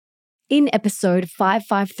In episode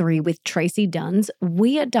 553 with Tracy Duns,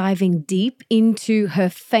 we are diving deep into her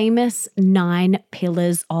famous 9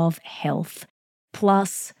 pillars of health,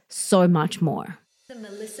 plus so much more. The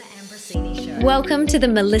Melissa Ambrosini Show. Welcome to the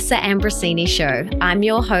Melissa Ambrosini Show. I'm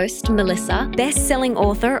your host, Melissa, best-selling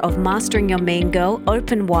author of Mastering Your Mean Girl,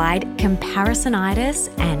 Open Wide,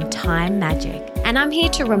 Comparisonitis, and Time Magic. And I'm here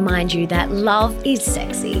to remind you that love is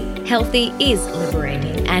sexy, healthy is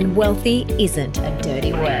liberating, and wealthy isn't a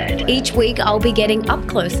dirty word. Each week, I'll be getting up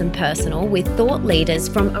close and personal with thought leaders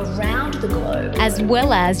from around the globe, as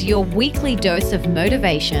well as your weekly dose of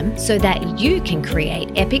motivation so that you can create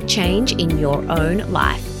epic change in your own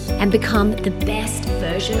life and become the best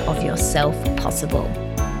version of yourself possible.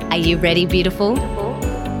 Are you ready, beautiful?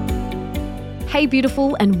 Hey,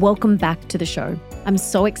 beautiful, and welcome back to the show. I'm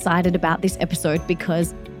so excited about this episode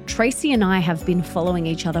because Tracy and I have been following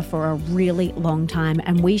each other for a really long time,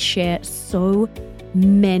 and we share so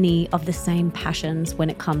many of the same passions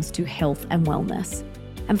when it comes to health and wellness.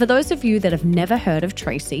 And for those of you that have never heard of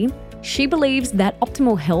Tracy, she believes that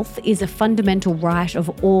optimal health is a fundamental right of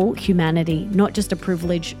all humanity, not just a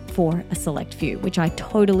privilege for a select few, which I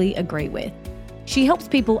totally agree with. She helps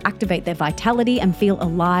people activate their vitality and feel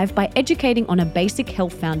alive by educating on a basic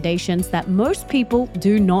health foundations that most people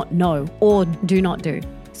do not know or do not do.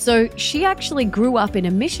 So she actually grew up in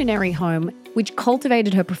a missionary home, which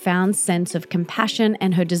cultivated her profound sense of compassion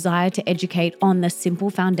and her desire to educate on the simple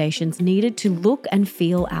foundations needed to look and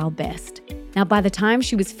feel our best. Now, by the time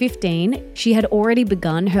she was 15, she had already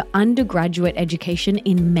begun her undergraduate education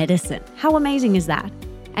in medicine. How amazing is that?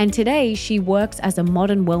 And today, she works as a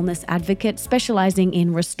modern wellness advocate specializing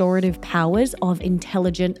in restorative powers of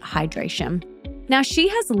intelligent hydration. Now, she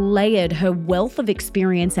has layered her wealth of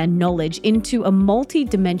experience and knowledge into a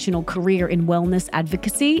multi-dimensional career in wellness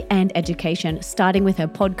advocacy and education, starting with her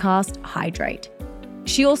podcast, Hydrate.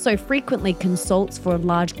 She also frequently consults for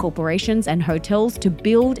large corporations and hotels to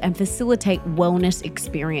build and facilitate wellness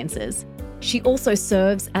experiences. She also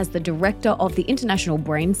serves as the director of the International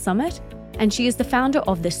Brain Summit, and she is the founder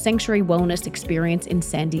of the Sanctuary Wellness Experience in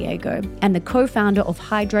San Diego and the co-founder of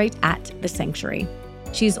Hydrate at the Sanctuary.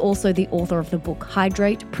 She is also the author of the book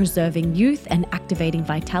Hydrate, Preserving Youth and Activating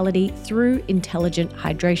Vitality Through Intelligent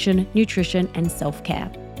Hydration, Nutrition, and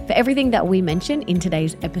Self-Care. For everything that we mention in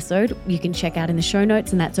today's episode, you can check out in the show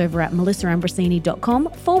notes, and that's over at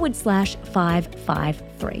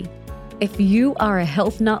melissaambrosini.com/553. If you are a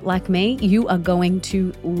health nut like me, you are going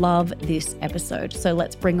to love this episode. So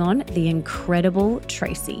let's bring on the incredible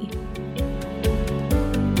Tracy.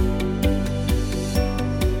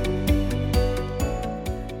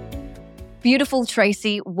 Beautiful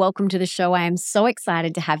Tracy, welcome to the show. I am so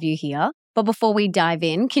excited to have you here. But before we dive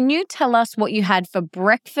in, can you tell us what you had for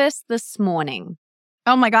breakfast this morning?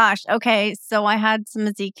 Oh my gosh. Okay. So I had some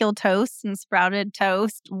Ezekiel toast and sprouted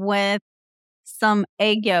toast with some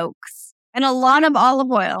egg yolks and a lot of olive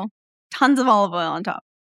oil, tons of olive oil on top.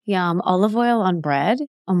 Yum. Olive oil on bread.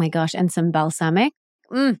 Oh my gosh. And some balsamic.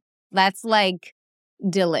 That's like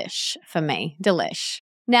delish for me. Delish.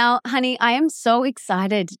 Now, honey, I am so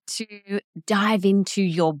excited to dive into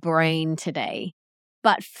your brain today.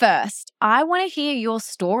 But first, I want to hear your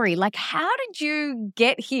story. Like, how did you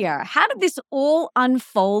get here? How did this all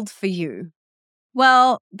unfold for you?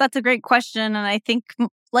 Well, that's a great question. And I think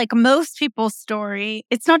like most people's story,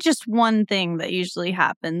 it's not just one thing that usually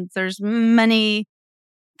happens. There's many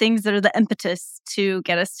things that are the impetus to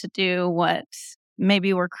get us to do what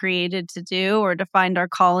maybe we're created to do or to find our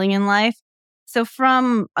calling in life. So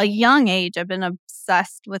from a young age, I've been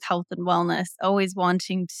obsessed with health and wellness, always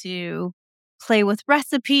wanting to play with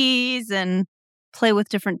recipes and play with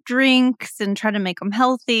different drinks and try to make them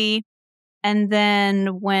healthy. And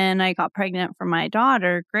then when I got pregnant for my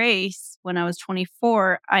daughter, Grace, when I was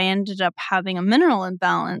 24, I ended up having a mineral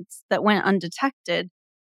imbalance that went undetected.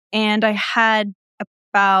 And I had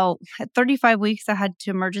at 35 weeks, I had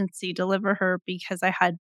to emergency deliver her because I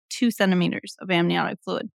had 2 centimeters of amniotic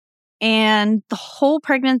fluid. And the whole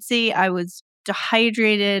pregnancy, I was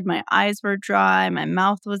dehydrated. My eyes were dry. My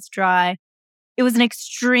mouth was dry. It was an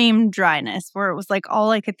extreme dryness where it was like all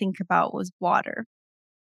I could think about was water.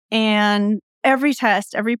 And every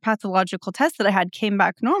pathological test that I had came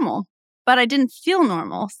back normal, but I didn't feel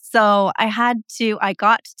normal. So I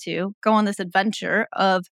got to go on this adventure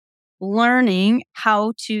of learning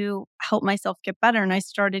how to help myself get better. And I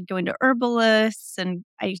started going to herbalists, and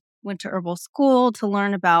I went to herbal school to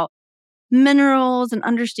learn about minerals and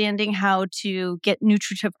understanding how to get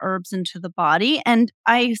nutritive herbs into the body. And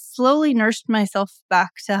I slowly nursed myself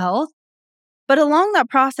back to health. But along that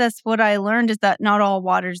process, what I learned is that not all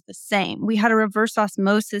water is the same. We had a reverse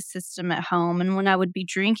osmosis system at home. And when I would be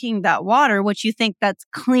drinking that water, which you think that's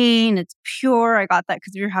clean, it's pure. I got that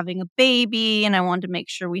because we were having a baby and I wanted to make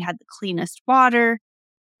sure we had the cleanest water.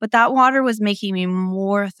 But that water was making me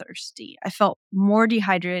more thirsty. I felt more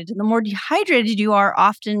dehydrated. And the more dehydrated you are,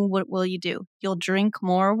 often what will you do? You'll drink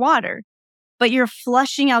more water. But you're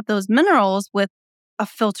flushing out those minerals with a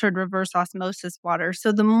filtered reverse osmosis water.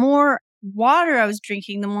 So the more water I was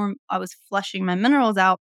drinking, the more I was flushing my minerals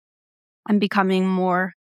out and becoming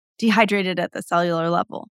more dehydrated at the cellular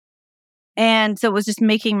level. And so it was just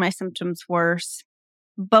making my symptoms worse.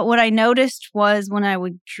 But what I noticed was when I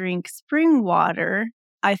would drink spring water,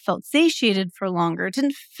 I felt satiated for longer. It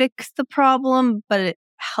didn't fix the problem, but it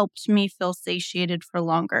helped me feel satiated for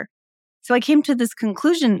longer. So I came to this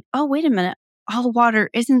conclusion, oh, wait a minute. All water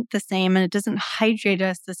isn't the same and it doesn't hydrate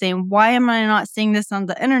us the same. Why am I not seeing this on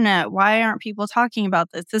the internet? Why aren't people talking about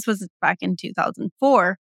this? This was back in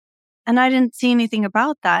 2004. And I didn't see anything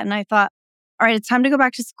about that. And I thought, all right, it's time to go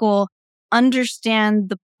back to school, understand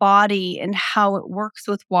the body and how it works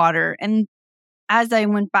with water. And as I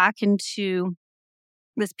went back into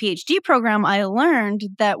this PhD program, I learned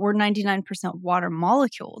that we're 99% water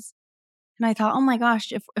molecules. And I thought, oh my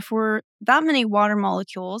gosh, if we're that many water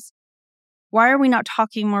molecules, why are we not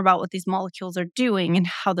talking more about what these molecules are doing and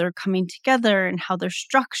how they're coming together and how they're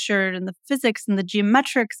structured and the physics and the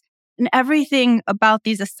geometrics and everything about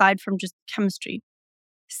these aside from just chemistry?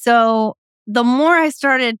 So the more I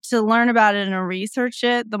started to learn about it and research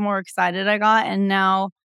it, the more excited I got. And now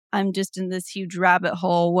I'm just in this huge rabbit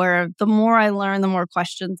hole where the more I learn, the more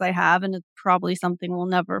questions I have. And it's probably something we'll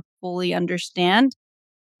never fully understand.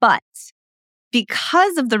 But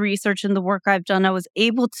because of the research and the work I've done, I was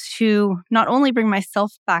able to not only bring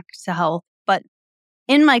myself back to health, but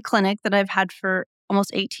in my clinic that I've had for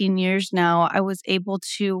almost 18 years now, I was able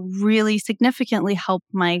to really significantly help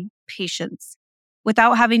my patients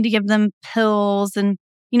without having to give them pills and,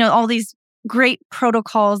 all these great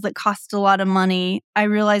protocols that cost a lot of money. I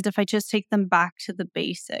realized if I just take them back to the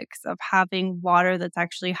basics of having water that's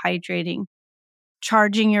actually hydrating,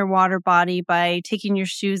 charging your water body by taking your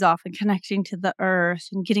shoes off and connecting to the earth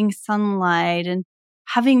and getting sunlight and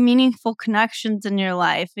having meaningful connections in your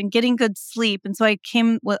life and getting good sleep. And so I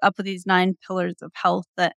came up with these 9 pillars of health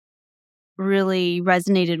that really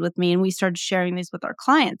resonated with me. And we started sharing these with our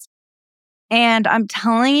clients. And I'm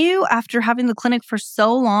telling you, after having the clinic for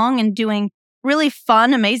so long and doing really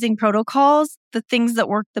fun, amazing protocols, the things that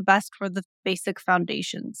worked the best were the basic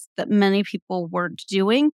foundations that many people weren't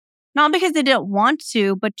doing. Not because they didn't want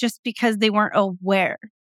to, but just because they weren't aware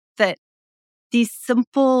that these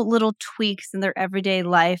simple little tweaks in their everyday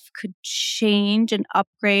life could change and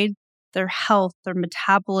upgrade their health, their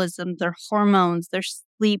metabolism, their hormones, their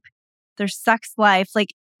sleep, their sex life,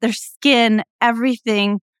 like their skin,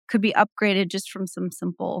 everything could be upgraded just from some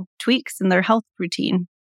simple tweaks in their health routine.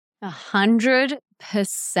 100%.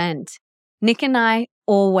 Nick and I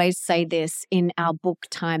always say this in our book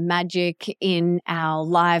Time Magic, in our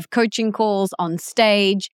live coaching calls on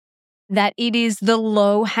stage, that it is the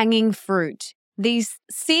low-hanging fruit. These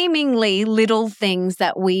seemingly little things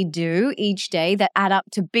that we do each day that add up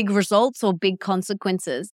to big results or big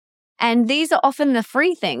consequences. And these are often the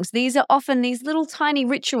free things. These are often these little tiny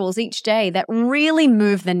rituals each day that really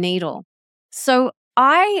move the needle. So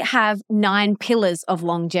I have 9 pillars of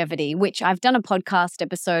longevity, which I've done a podcast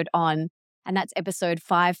episode on, and that's episode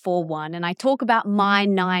 541. And I talk about my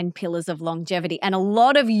 9 pillars of longevity, and a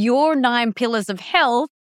lot of your 9 pillars of health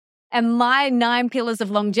and my 9 pillars of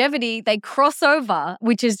longevity, they cross over,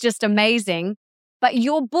 which is just amazing. But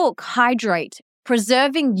your book, Hydrate,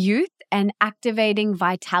 Preserving Youth and Activating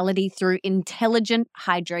Vitality Through Intelligent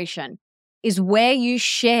Hydration, is where you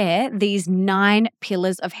share these 9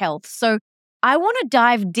 pillars of health. So I want to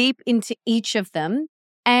dive deep into each of them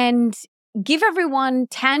and give everyone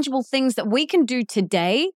tangible things that we can do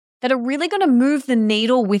today that are really going to move the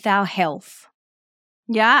needle with our health.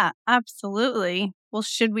 Yeah, absolutely. Well,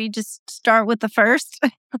 should we just start with the first?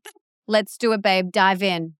 Let's do it, babe. Dive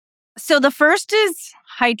in. So the first is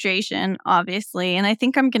hydration, obviously. And I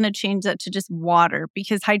think I'm going to change that to just water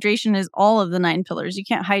because hydration is all of the 9 pillars. You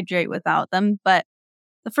can't hydrate without them. But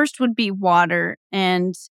the first would be water.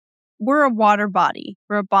 And we're a water body.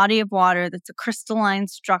 We're a body of water that's a crystalline,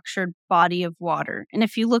 structured body of water. And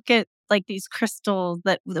if you look at like these crystals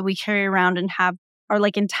that we carry around and have are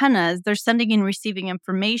like antennas, they're sending and receiving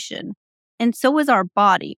information. And so is our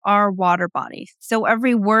body, our water body. So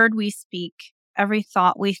every word we speak, every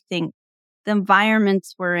thought we think, the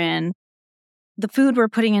environments we're in, the food we're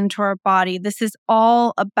putting into our body. This is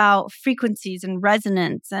all about frequencies and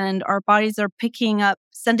resonance, and our bodies are picking up,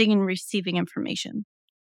 sending and receiving information.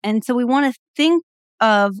 And so we want to think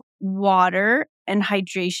of water and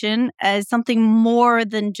hydration as something more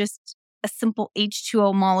than just a simple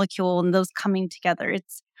H2O molecule and those coming together.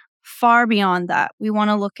 It's far beyond that. We want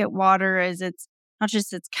to look at water as it's not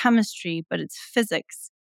just its chemistry, but its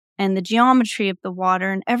physics and the geometry of the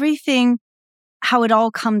water and everything, how it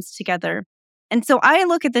all comes together. And so I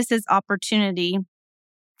look at this as opportunity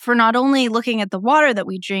for not only looking at the water that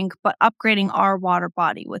we drink, but upgrading our water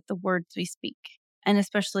body with the words we speak, and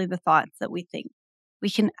especially the thoughts that we think. We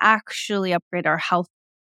can actually upgrade our health.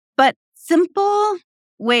 But simple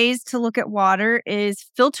ways to look at water is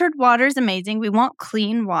filtered water is amazing. We want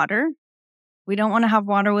clean water. We don't want to have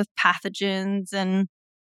water with pathogens and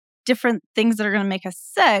different things that are going to make us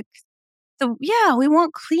sick. So yeah, we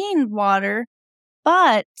want clean water,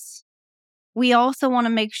 but we also want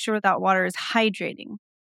to make sure that water is hydrating.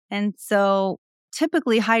 And so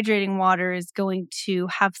typically hydrating water is going to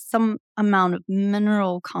have some amount of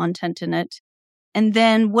mineral content in it. And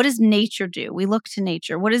then what does nature do? We look to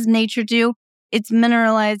nature. What does nature do? It's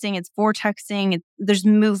mineralizing, it's vortexing, there's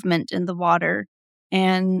movement in the water.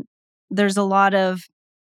 And there's a lot of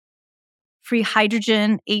free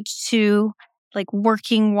hydrogen, H2, like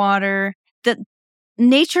working water, that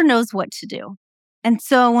nature knows what to do. And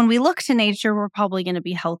so when we look to nature, we're probably going to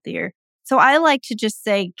be healthier. So I like to just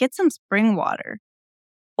say, get some spring water.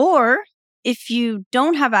 Or if you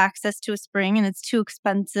don't have access to a spring and it's too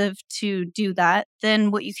expensive to do that,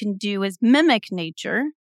 then what you can do is mimic nature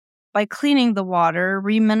by cleaning the water,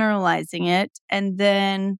 remineralizing it, and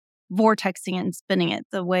then vortexing it and spinning it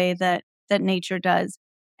the way that nature does.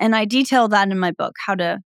 And I detail that in my book, how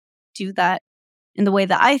to do that in the way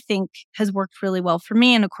that I think has worked really well for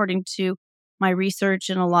me. And according to my research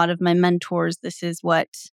and a lot of my mentors,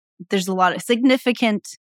 there's a lot of significant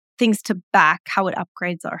things to back how it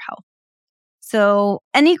upgrades our health. So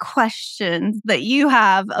any questions that you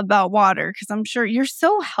have about water, because I'm sure you're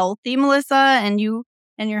so healthy, Melissa, and you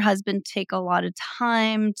and your husband take a lot of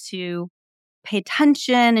time to pay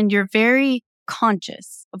attention, and you're very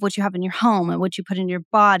conscious of what you have in your home and what you put in your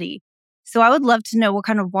body. So I would love to know what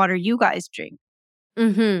kind of water you guys drink.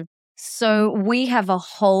 So we have a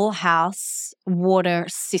whole house water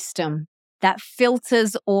system that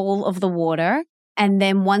filters all of the water. And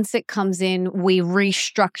then once it comes in, we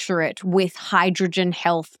restructure it with hydrogen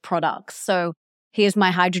health products. So here's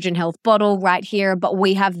my hydrogen health bottle right here, but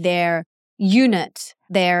we have their unit,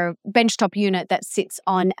 their benchtop unit that sits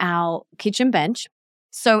on our kitchen bench.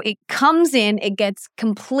 So it comes in, it gets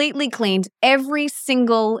completely cleaned. Every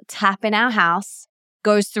single tap in our house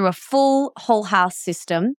goes through a full whole house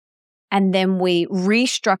system. And then we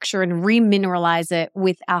restructure and remineralize it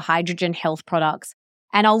with our hydrogen health products.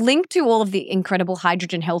 And I'll link to all of the incredible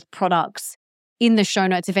hydrogen health products in the show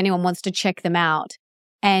notes if anyone wants to check them out.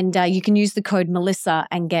 And you can use the code Melissa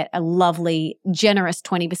and get a lovely, generous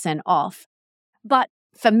 20% off. But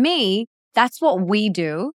for me, that's what we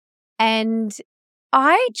do. And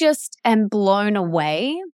I just am blown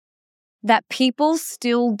away that people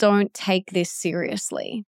still don't take this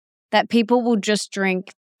seriously, that people will just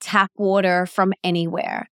drink tap water from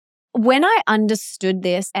anywhere. When I understood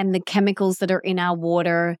this and the chemicals that are in our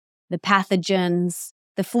water, the pathogens,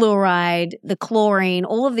 the fluoride, the chlorine,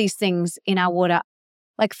 all of these things in our water,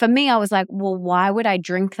 like for me, I was like, well, why would I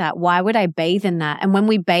drink that? Why would I bathe in that? And when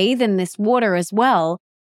we bathe in this water as well,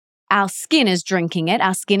 our skin is drinking it.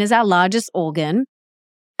 Our skin is our largest organ.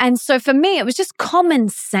 And so for me, it was just common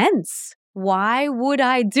sense. Why would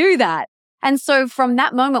I do that? And so from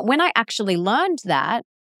that moment, when I actually learned that,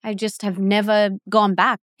 I just have never gone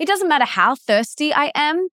back. It doesn't matter how thirsty I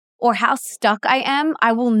am or how stuck I am.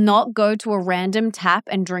 I will not go to a random tap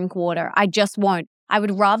and drink water. I just won't. I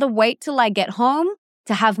would rather wait till I get home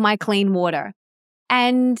to have my clean water.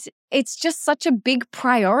 And it's just such a big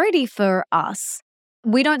priority for us.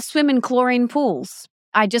 We don't swim in chlorine pools.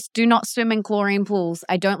 I just do not swim in chlorine pools.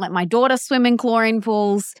 I don't let my daughter swim in chlorine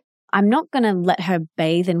pools. I'm not going to let her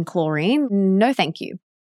bathe in chlorine. No, thank you.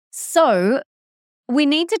 So we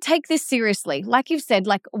need to take this seriously. Like you've said,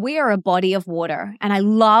 like we are a body of water. And I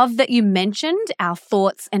love that you mentioned our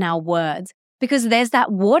thoughts and our words, because there's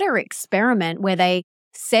that water experiment where they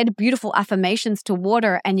said beautiful affirmations to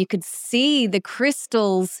water and you could see the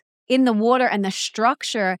crystals in the water and the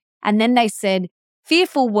structure. And then they said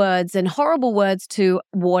fearful words and horrible words to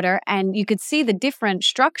water and you could see the different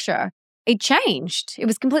structure. It changed. It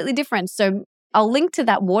was completely different. So I'll link to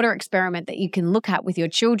that water experiment that you can look at with your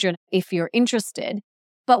children if you're interested.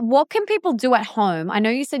 But what can people do at home? I know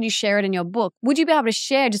you said you share it in your book. Would you be able to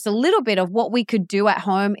share just a little bit of what we could do at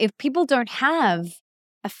home if people don't have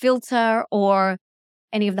a filter or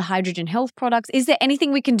any of the hydrogen health products? Is there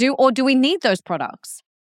anything we can do, or do we need those products?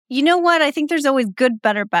 You know what? I think there's always good,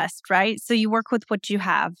 better, best, right? So you work with what you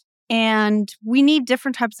have. And we need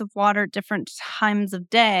different types of water at different times of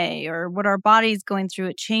day, or what our body's going through,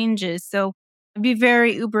 it changes. So it'd be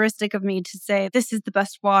very uberistic of me to say, this is the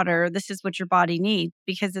best water, this is what your body needs,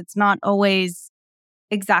 because it's not always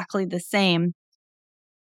exactly the same.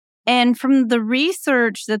 And from the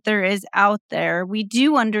research that there is out there, we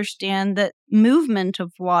do understand that movement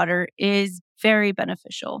of water is very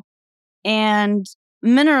beneficial. And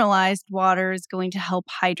mineralized water is going to help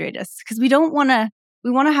hydrate us, because we want to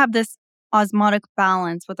have this osmotic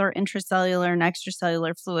balance with our intracellular and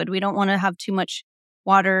extracellular fluid. We don't want to have too much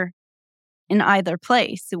water in either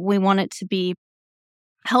place. We want it to be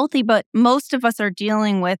healthy, but most of us are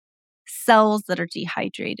dealing with cells that are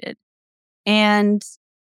dehydrated. And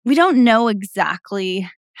we don't know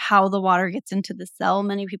exactly how the water gets into the cell.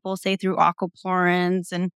 Many people say through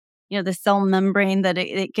aquaporins and the cell membrane that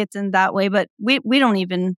it gets in that way, but we don't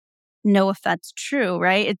even know if that's true,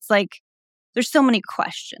 right? It's like there's so many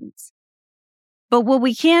questions. But what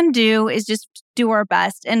we can do is just do our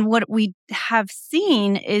best. And what we have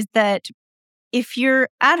seen is that if you're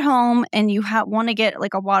at home and you want to get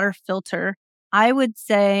like a water filter, I would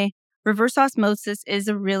say reverse osmosis is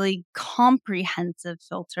a really comprehensive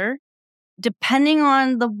filter. Depending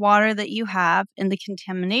on the water that you have and the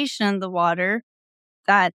contamination of the water,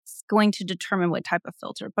 that's going to determine what type of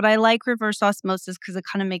filter. But I like reverse osmosis because it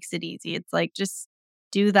kind of makes it easy. It's like, just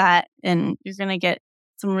do that and you're going to get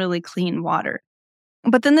some really clean water.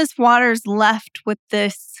 But then this water is left with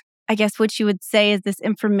this, I guess what you would say is this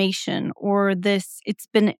information, or it's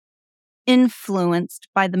been influenced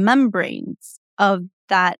by the membranes of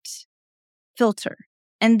that filter.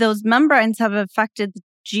 And those membranes have affected the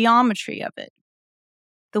geometry of it,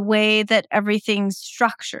 the way that everything's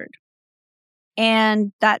structured.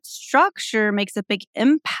 And that structure makes a big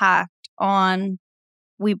impact on,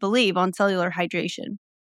 we believe, on cellular hydration.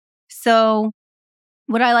 So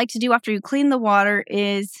what I like to do after you clean the water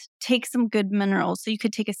is take some good minerals. So you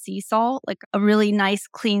could take a sea salt, like a really nice,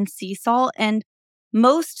 clean sea salt. And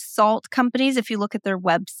most salt companies, if you look at their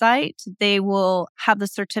website, they will have the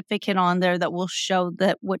certificate on there that will show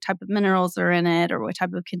that what type of minerals are in it or what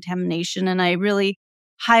type of contamination. And I really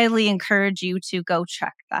highly encourage you to go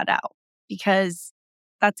check that out, because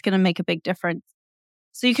that's going to make a big difference.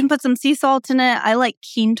 So you can put some sea salt in it. I like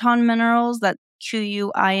quinton minerals, that's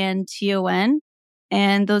Quinton.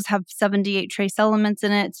 And those have 78 trace elements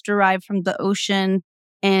in it. It's derived from the ocean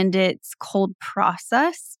and it's cold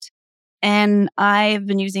processed. And I've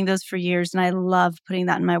been using those for years and I love putting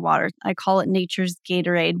that in my water. I call it nature's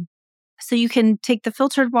Gatorade. So you can take the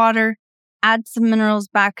filtered water, add some minerals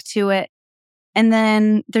back to it. And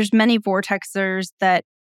then there's many vortexers that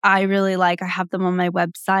I really like. I have them on my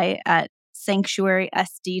website at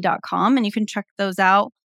sanctuarysd.com and you can check those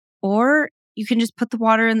out. Or you can just put the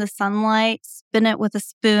water in the sunlight, spin it with a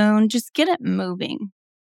spoon, just get it moving.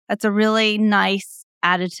 That's a really nice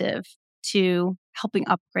additive to helping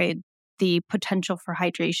upgrade the potential for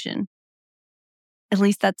hydration. At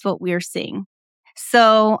least that's what we're seeing.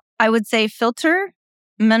 So I would say filter,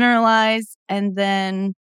 mineralize, and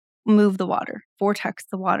then move the water, vortex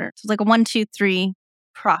the water. So it's like a 1, 2, 3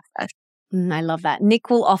 process. I love that. Nick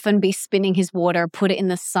will often be spinning his water, put it in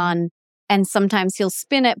the sun, and sometimes he'll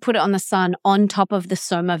spin it, put it on the sun on top of the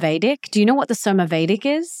Somavedic. Do you know what the Somavedic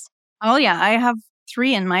is? Oh, yeah. I have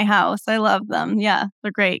 3 in my house. I love them. Yeah,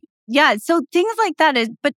 they're great. Yeah, so things like that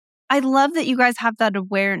but I love that you guys have that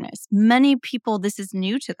awareness. Many people, this is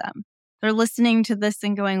new to them. They're listening to this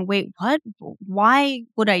and going, wait, what? Why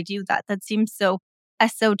would I do that? That seems so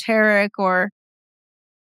esoteric, or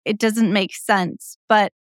it doesn't make sense.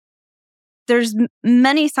 But there's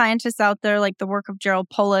many scientists out there, like the work of Gerald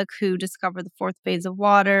Pollack, who discovered the 4th phase of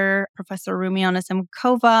water, Professor Rumiana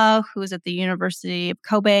Semkova, who is at the University of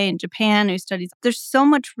Kobe in Japan, who studies. There's so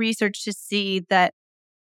much research to see that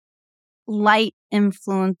light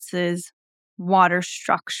influences water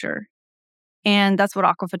structure. And that's what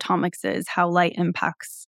aquaphotomics is, how light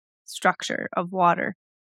impacts structure of water.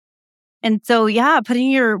 And so, yeah, putting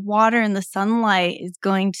your water in the sunlight is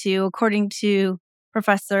going to, according to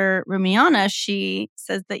Professor Rumiana, she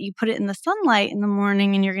says that you put it in the sunlight in the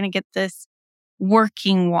morning and you're going to get this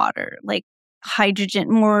working water, like hydrogen,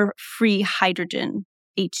 more free hydrogen,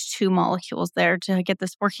 H2 molecules there to get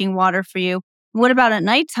this working water for you. What about at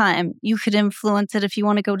nighttime? You could influence it if you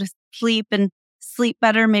want to go to sleep and sleep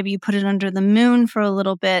better. Maybe you put it under the moon for a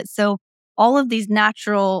little bit. So all of these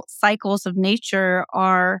natural cycles of nature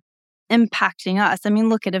are impacting us. I mean,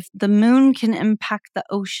 look at if the moon can impact the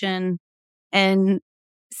ocean and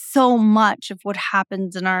so much of what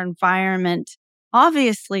happens in our environment,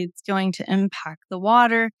 obviously it's going to impact the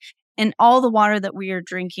water. And all the water that we are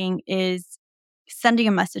drinking is sending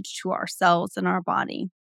a message to ourselves and our body.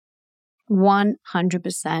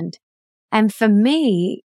 100%. And for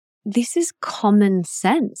me, this is common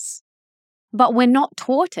sense, but we're not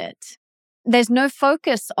taught it. There's no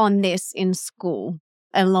focus on this in school,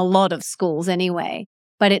 in a lot of schools anyway,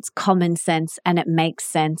 but it's common sense and it makes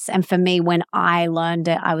sense. And for me, when I learned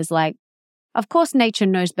it, I was like, of course, nature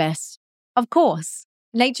knows best. Of course,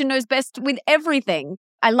 nature knows best with everything.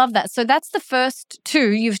 I love that. So that's the first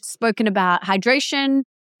two. You've spoken about hydration.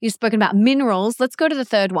 You've spoken about minerals. Let's go to the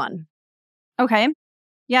third one. Okay.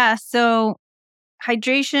 Yeah. So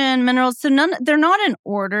hydration, minerals. So they're not in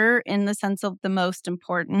order in the sense of the most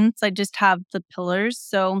importance. I just have the pillars.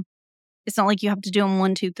 So it's not like you have to do them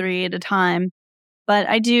 1, 2, 3 at a time. But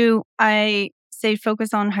I say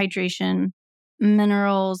focus on hydration,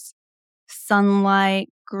 minerals, sunlight,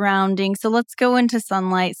 grounding. So let's go into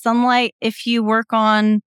sunlight. Sunlight, if you work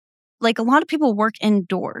on, like a lot of people work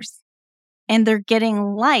indoors and they're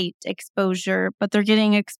getting light exposure, but they're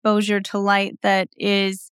getting exposure to light that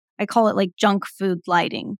is, I call it like junk food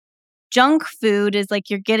lighting. Junk food is like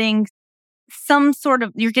you're getting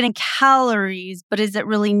you're getting calories, but is it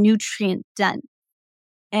really nutrient dense?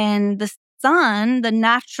 And the sun, the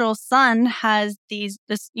natural sun has this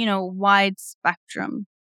wide spectrum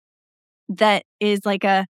that is like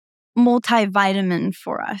a multivitamin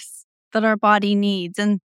for us that our body needs.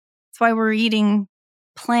 And that's why we're eating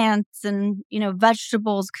plants and,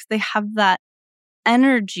 vegetables, because they have that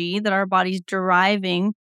energy that our body's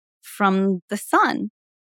deriving from the sun.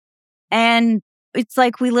 And it's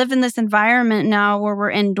like we live in this environment now where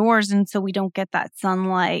we're indoors, and so we don't get that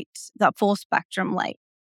sunlight, that full spectrum light.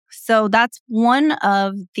 So that's one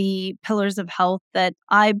of the pillars of health that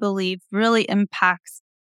I believe really impacts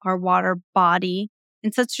our water body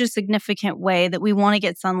in such a significant way that we want to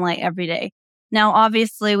get sunlight every day. Now,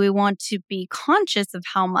 obviously, we want to be conscious of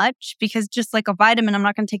how much, because just like a vitamin, I'm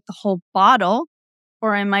not going to take the whole bottle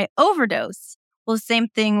or I might overdose. Well, the same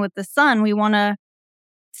thing with the sun. We want to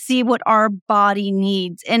see what our body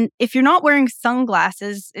needs. And if you're not wearing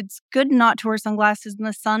sunglasses, it's good not to wear sunglasses in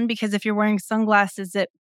the sun, because if you're wearing sunglasses, it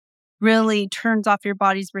really turns off your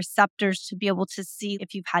body's receptors to be able to see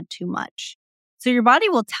if you've had too much. So your body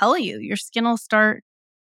will tell you, your skin will start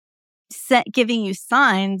giving you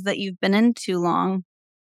signs that you've been in too long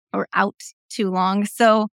or out too long.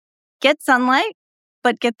 So get sunlight,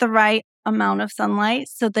 but get the right amount of sunlight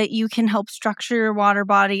so that you can help structure your water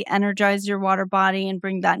body, energize your water body, and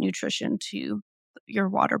bring that nutrition to your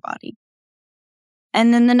water body.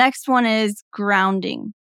 And then the next one is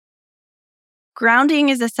grounding. Grounding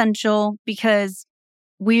is essential because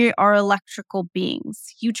we are electrical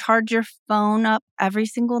beings. You charge your phone up every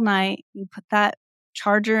single night. You put that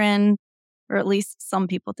charger in, or at least some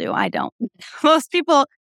people do. I don't. Most people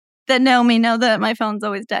that know me know that my phone's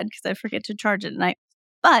always dead because I forget to charge it at night.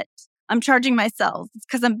 But I'm charging my cells. It's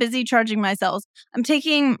because I'm busy charging my cells. I'm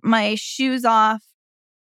taking my shoes off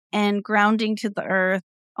and grounding to the earth.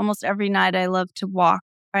 Almost every night I love to walk.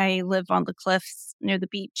 I live on the cliffs near the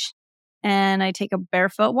beach, and I take a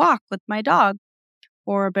barefoot walk with my dog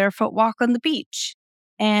or a barefoot walk on the beach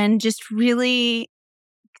and just really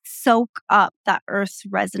soak up that earth's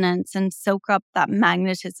resonance and soak up that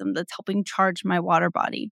magnetism that's helping charge my water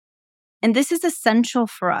body. And this is essential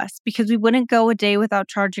for us because we wouldn't go a day without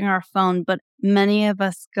charging our phone, but many of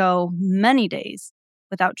us go many days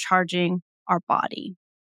without charging our body.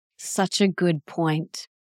 Such a good point.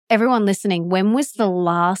 Everyone listening, when was the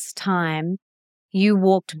last time you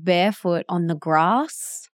walked barefoot on the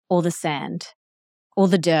grass or the sand or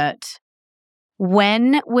the dirt?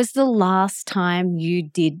 When was the last time you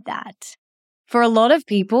did that? For a lot of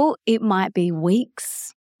people, it might be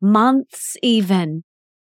weeks, months even,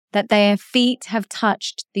 that their feet have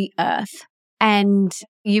touched the earth. And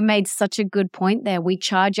you made such a good point there. We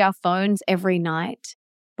charge our phones every night,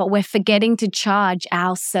 but we're forgetting to charge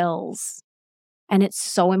our cells. And it's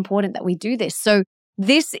so important that we do this. So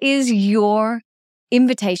this is your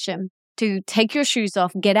invitation to take your shoes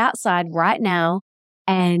off, get outside right now,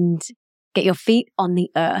 and get your feet on the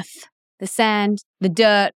earth, the sand, the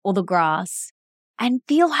dirt, or the grass, and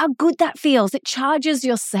feel how good that feels. It charges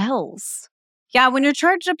your cells. Yeah, when you're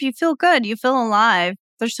charged up, you feel good. You feel alive.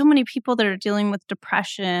 There's so many people that are dealing with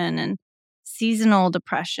depression and seasonal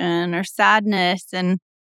depression or sadness. And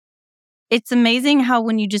It's amazing how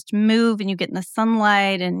when you just move and you get in the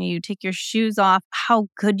sunlight and you take your shoes off, how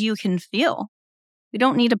good you can feel. We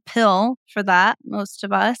don't need a pill for that, most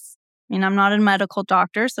of us. I mean, I'm not a medical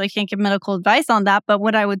doctor, so I can't give medical advice on that. But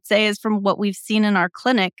what I would say is from what we've seen in our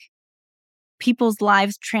clinic, people's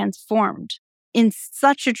lives transformed in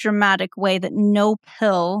such a dramatic way that no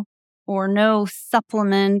pill or no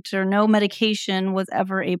supplement or no medication was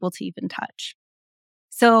ever able to even touch.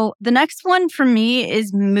 So the next one for me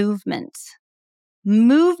is movement.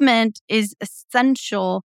 Movement is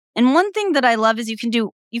essential. And one thing that I love is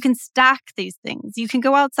you can stack these things. You can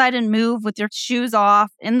go outside and move with your shoes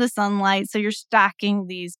off in the sunlight. So you're stacking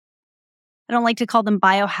these. I don't like to call them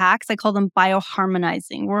biohacks. I call them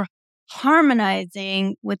bioharmonizing. We're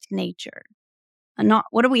harmonizing with nature. And not,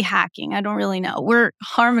 what are we hacking? I don't really know. We're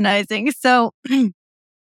harmonizing. So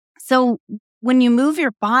when you move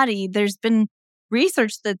your body, there's been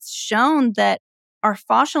research that's shown that our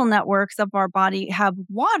fascial networks of our body have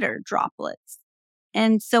water droplets.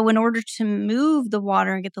 And so in order to move the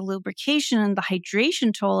water and get the lubrication and the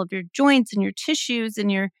hydration to all of your joints and your tissues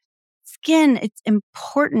and your skin, it's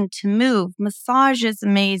important to move. Massage is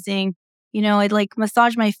amazing. I'd like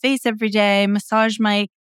massage my face every day, massage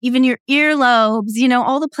even your earlobes,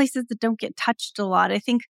 all the places that don't get touched a lot. I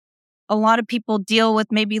think a lot of people deal with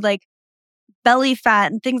maybe like belly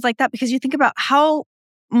fat and things like that because you think about how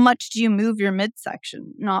much do you move your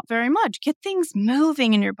midsection? Not very much. Get things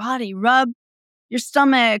moving in your body. Rub your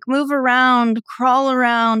stomach, move around, crawl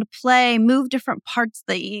around, play, move different parts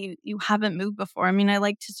that you haven't moved before. I mean, I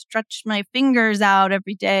like to stretch my fingers out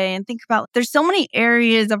every day and think about there's so many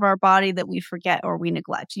areas of our body that we forget or we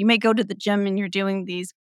neglect. You may go to the gym and you're doing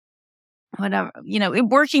these, whatever,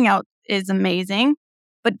 working out is amazing,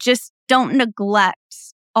 but just don't neglect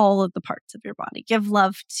all of the parts of your body. Give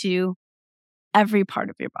love to every part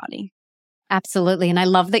of your body. Absolutely. And I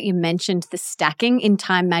love that you mentioned the stacking. In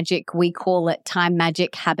Time Magic, we call it Time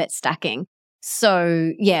Magic habit stacking.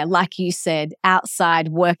 So yeah, like you said, outside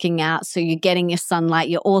working out. So you're getting your sunlight,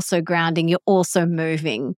 you're also grounding, you're also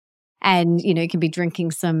moving. And, you can be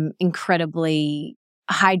drinking some incredibly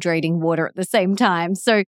hydrating water at the same time.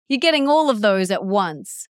 So you're getting all of those at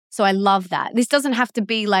once. So I love that. This doesn't have to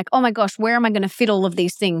be like, oh my gosh, where am I going to fit all of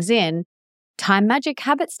these things in? Time Magic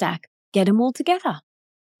habit stack. Get them all together.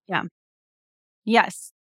 Yeah.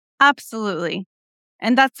 Yes, absolutely.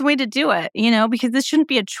 And that's the way to do it, because this shouldn't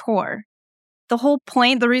be a chore. The whole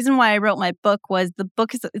point, the reason why I wrote my book was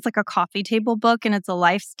it's like a coffee table book and it's a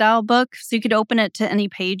lifestyle book. So you could open it to any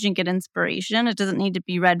page and get inspiration. It doesn't need to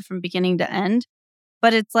be read from beginning to end.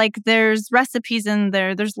 But it's like there's recipes in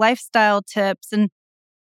there, there's lifestyle tips, and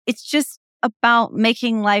it's just about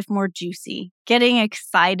making life more juicy, getting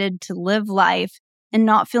excited to live life and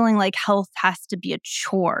not feeling like health has to be a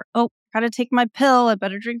chore. Oh, got to take my pill. I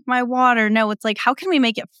better drink my water. No, it's like, how can we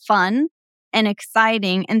make it fun and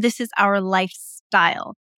exciting? And this is our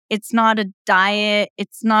lifestyle. It's not a diet.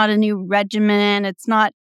 It's not a new regimen. It's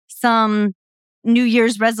not some New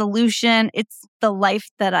Year's resolution. It's the life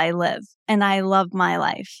that I live. And I love my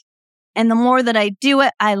life. And the more that I do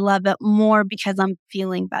it, I love it more because I'm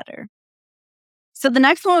feeling better. So the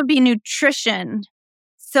next one would be nutrition.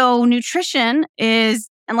 So nutrition is,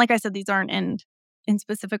 and like I said, these aren't in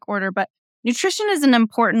specific order, but nutrition is an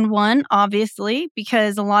important one, obviously,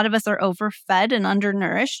 because a lot of us are overfed and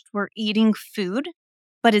undernourished. We're eating food,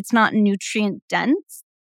 but it's not nutrient dense.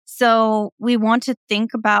 So we want to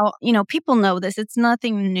think about, people know this, it's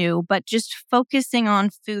nothing new, but just focusing on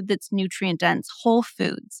food that's nutrient dense, whole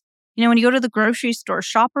foods. When you go to the grocery store,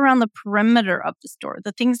 shop around the perimeter of the store.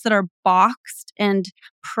 The things that are boxed and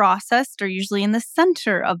processed are usually in the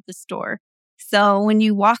center of the store. So when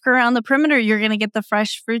you walk around the perimeter, you're going to get the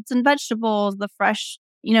fresh fruits and vegetables, the fresh,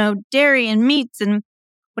 dairy and meats and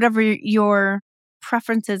whatever your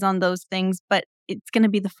preferences on those things, but it's going to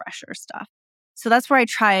be the fresher stuff. So that's where I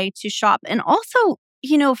try to shop. And also,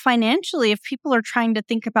 financially, if people are trying to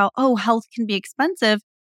think about, health can be expensive,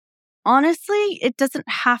 honestly, it doesn't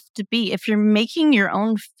have to be. If you're making your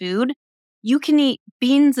own food, you can eat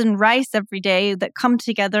beans and rice every day that come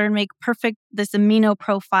together and make this amino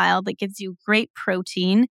profile that gives you great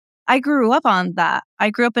protein. I grew up on that. I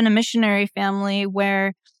grew up in a missionary family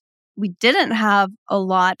where we didn't have a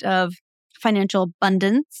lot of financial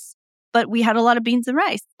abundance, but we had a lot of beans and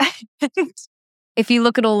rice. If you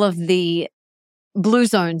look at all of the blue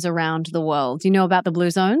zones around the world, you know about the blue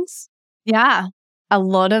zones? Yeah. A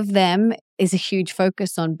lot of them is a huge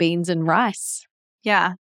focus on beans and rice.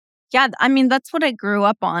 Yeah. Yeah. I mean, that's what I grew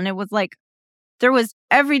up on. It was like there was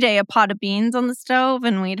every day a pot of beans on the stove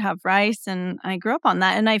and we'd have rice, and I grew up on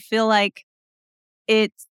that. And I feel like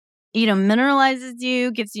it's mineralizes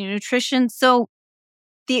you, gives you nutrition. So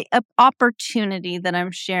the opportunity that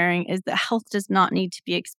I'm sharing is that health does not need to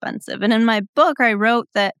be expensive. And in my book, I wrote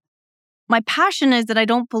that my passion is that I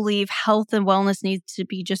don't believe health and wellness needs to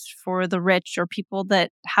be just for the rich or people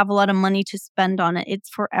that have a lot of money to spend on it. It's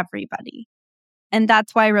for everybody. And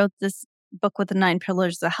that's why I wrote this book with the 9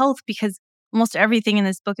 pillars of health, because almost everything in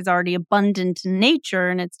this book is already abundant in nature.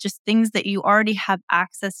 And it's just things that you already have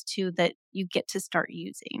access to that you get to start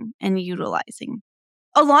using and utilizing.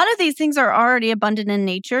 A lot of these things are already abundant in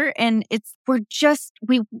nature, and it's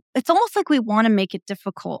almost like we want to make it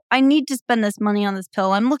difficult. I need to spend this money on this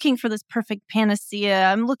pill. I'm looking for this perfect panacea.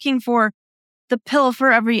 I'm looking for the pill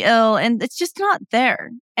for every ill, and it's just not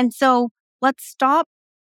there. And so let's stop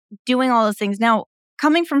doing all those things. Now,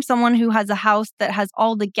 coming from someone who has a house that has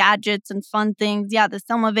all the gadgets and fun things, the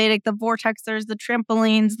Selmovedic, the Vortexers, the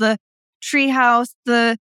trampolines, the treehouse,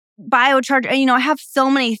 the biocharger, I have so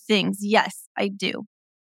many things. Yes, I do.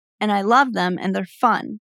 And I love them and they're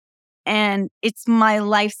fun. And it's my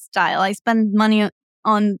lifestyle. I spend money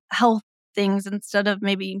on health things instead of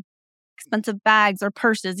maybe expensive bags or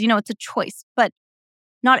purses. It's a choice, but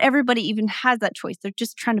not everybody even has that choice. They're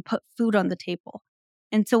just trying to put food on the table.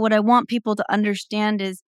 And so what I want people to understand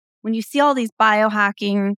is when you see all these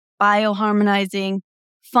biohacking, bioharmonizing,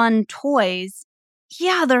 fun toys,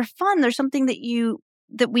 yeah, they're fun. They're something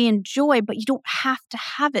that we enjoy, but you don't have to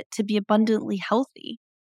have it to be abundantly healthy.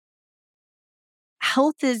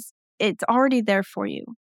 Health it's already there for you,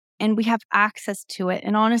 and we have access to it.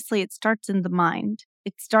 And honestly, it starts in the mind.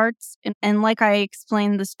 It starts, and like I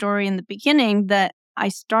explained the story in the beginning, that I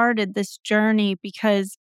started this journey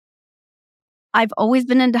because I've always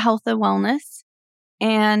been into health and wellness,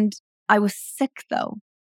 and I was sick though.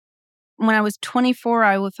 When I was 24,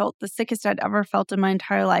 I felt the sickest I'd ever felt in my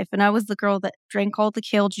entire life. And I was the girl that drank all the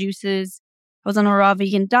kale juices. I was on a raw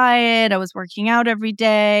vegan diet. I was working out every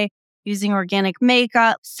day, using organic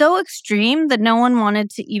makeup, so extreme that no one wanted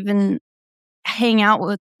to even hang out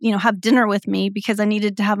with, have dinner with me because I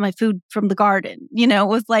needed to have my food from the garden. It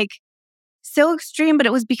was like so extreme, but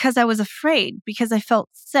it was because I was afraid, because I felt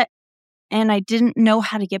sick and I didn't know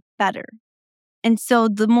how to get better. And so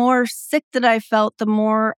the more sick that I felt, the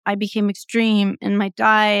more I became extreme in my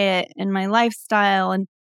diet and my lifestyle. And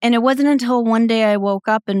it wasn't until one day I woke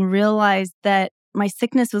up and realized that my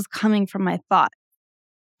sickness was coming from my thoughts.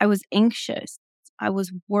 I was anxious. I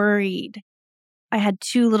was worried. I had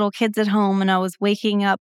 2 little kids at home and I was waking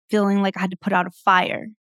up feeling like I had to put out a fire.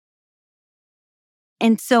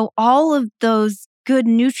 And so all of those good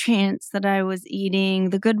nutrients that I was eating,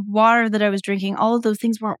 the good water that I was drinking, all of those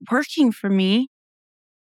things weren't working for me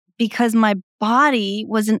because my body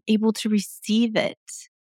wasn't able to receive it.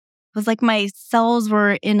 It was like my cells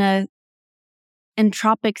were in a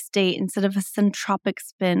entropic state instead of a centropic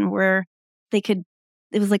spin where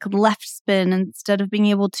it was like a left spin instead of being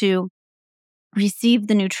able to receive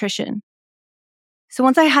the nutrition. So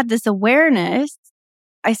once I had this awareness,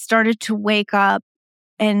 I started to wake up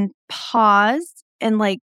and pause and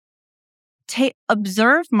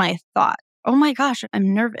observe my thought. Oh my gosh,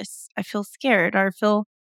 I'm nervous. I feel scared or I feel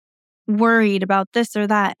worried about this or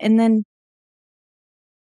that. And then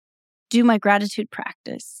do my gratitude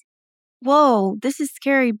practice. Whoa, this is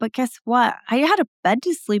scary, but guess what? I had a bed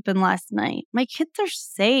to sleep in last night. My kids are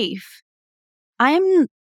safe. I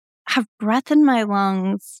have breath in my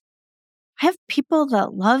lungs. I have people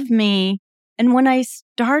that love me. And when I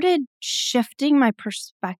started shifting my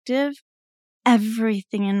perspective,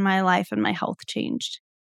 everything in my life and my health changed.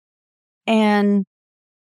 And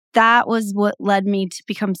that was what led me to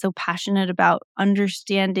become so passionate about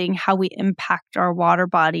understanding how we impact our water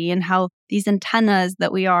body and how these antennas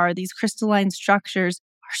that we are, these crystalline structures,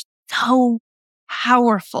 are so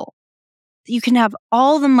powerful. You can have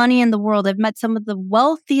all the money in the world. I've met some of the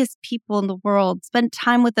wealthiest people in the world, spent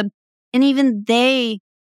time with them, and even they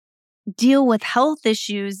deal with health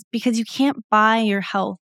issues because you can't buy your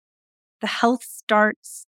health. The health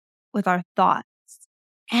starts with our thoughts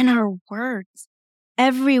and our words.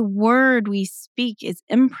 Every word we speak is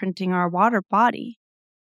imprinting our water body.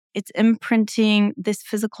 It's imprinting this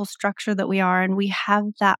physical structure that we are, and we have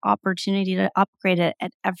that opportunity to upgrade it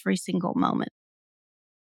at every single moment.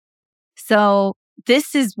 So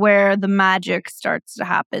this is where the magic starts to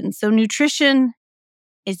happen. So nutrition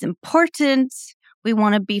is important. We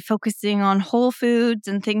want to be focusing on whole foods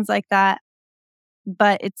and things like that.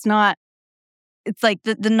 But it's like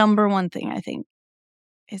the number one thing, I think,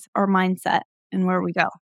 is our mindset and where we go.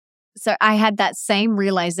 So I had that same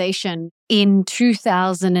realization in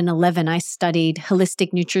 2011. I studied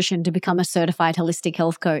holistic nutrition to become a certified holistic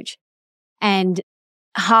health coach. And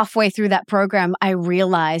halfway through that program, I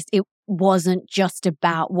realized it wasn't just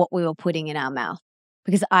about what we were putting in our mouth,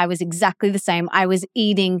 because I was exactly the same. I was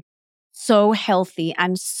eating so healthy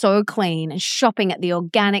and so clean and shopping at the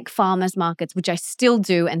organic farmers markets, which I still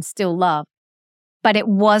do and still love. But it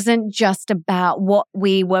wasn't just about what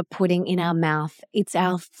we were putting in our mouth. It's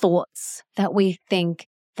our thoughts that we think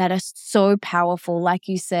that are so powerful, like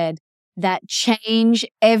you said, that change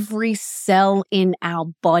every cell in our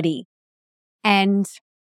body. And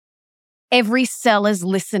every cell is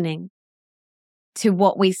listening to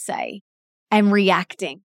what we say and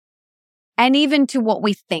reacting, and even to what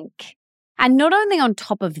we think. And not only on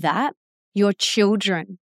top of that, your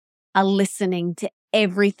children are listening to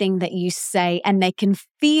everything that you say, and they can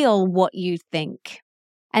feel what you think.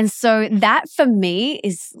 And so that for me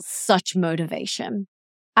is such motivation.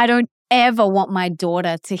 I don't ever want my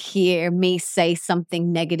daughter to hear me say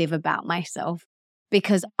something negative about myself,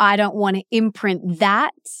 because I don't want to imprint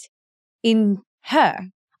that in her.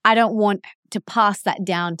 I don't want to pass that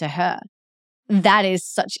down to her. That is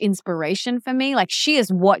such inspiration for me. Like, she is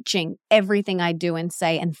watching everything I do and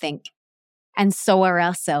say and think. And so are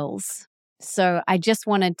our cells. So I just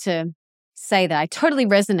wanted to say that I totally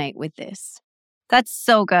resonate with this. That's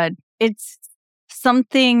so good. It's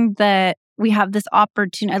something that we have this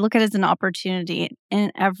opportunity. I look at it as an opportunity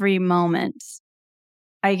in every moment.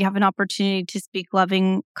 I have an opportunity to speak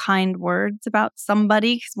loving, kind words about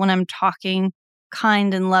somebody, because when I'm talking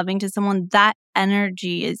kind and loving to someone, that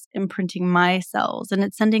energy is imprinting my cells, and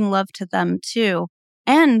it's sending love to them too.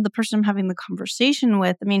 And the person I'm having the conversation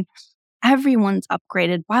with, I mean, everyone's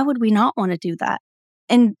upgraded. Why would we not want to do that?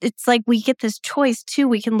 And it's like we get this choice too.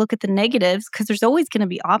 We can look at the negatives, because there's always going to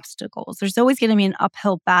be obstacles. There's always going to be an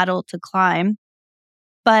uphill battle to climb.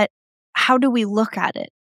 But how do we look at it?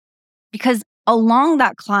 Because along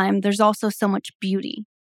that climb, there's also so much beauty.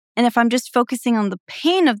 And if I'm just focusing on the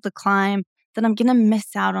pain of the climb, then I'm going to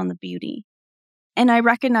miss out on the beauty. And I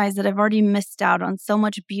recognize that I've already missed out on so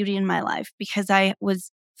much beauty in my life because I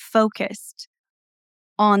was focused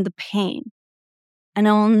on the pain. And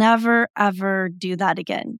I will never, ever do that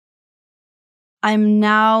again. I'm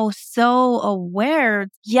now so aware.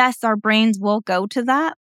 Yes, our brains will go to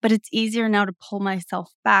that, but it's easier now to pull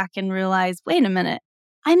myself back and realize, wait a minute,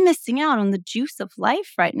 I'm missing out on the juice of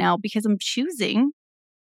life right now because I'm choosing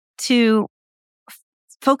to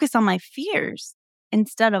focus on my fears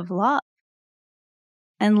instead of love.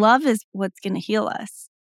 And love is what's going to heal us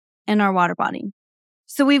in our water body.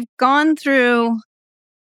 So we've gone through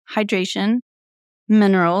hydration,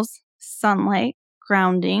 minerals, sunlight,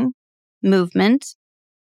 grounding, movement.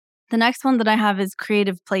 The next one that I have is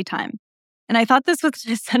creative playtime. And I thought this was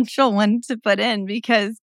an essential one to put in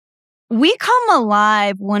because we come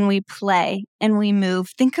alive when we play and we move.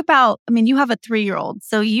 Think about, you have a 3-year-old,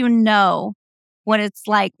 so you know what it's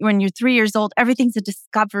like when you're 3 years old. Everything's a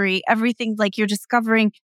discovery. Everything's like you're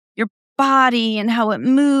discovering your body and how it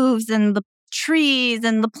moves and the trees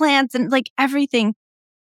and the plants and like everything.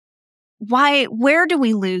 Where do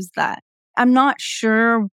we lose that? I'm not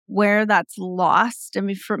sure where that's lost.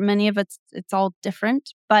 For many of us, it's all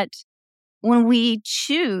different. But when we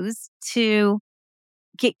choose to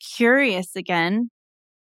get curious again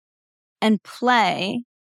and play,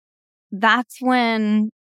 that's when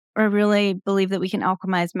I really believe that we can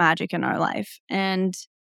alchemize magic in our life. And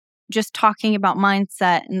just talking about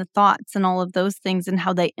mindset and the thoughts and all of those things and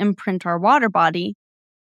how they imprint our water body,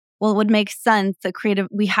 well, it would make sense that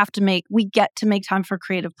we get to make time for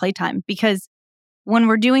creative playtime, because when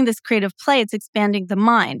we're doing this creative play, it's expanding the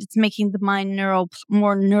mind. It's making the mind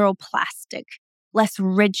more neuroplastic, less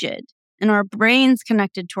rigid. And our brain's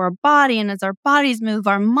connected to our body. And as our bodies move,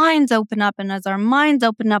 our minds open up. And as our minds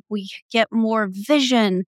open up, we get more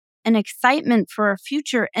vision and excitement for our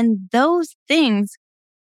future. And those things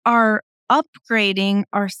are upgrading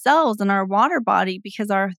ourselves and our water body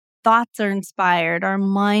because our thoughts are inspired. Our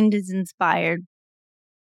mind is inspired.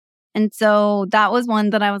 And so that was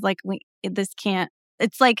one that I was like,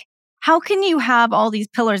 it's like, how can you have all these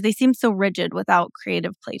pillars? They seem so rigid without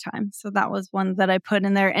creative playtime. So that was one that I put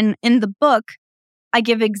in there. And in the book, I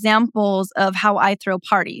give examples of how I throw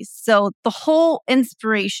parties. So the whole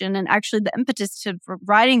inspiration and actually the impetus to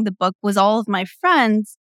writing the book was all of my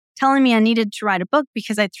friends telling me I needed to write a book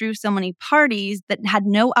because I threw so many parties that had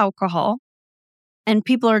no alcohol. And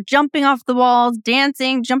people are jumping off the walls,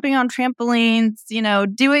 dancing, jumping on trampolines,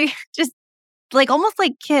 doing just like almost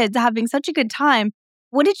like kids having such a good time.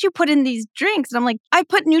 What did you put in these drinks? And I'm like, I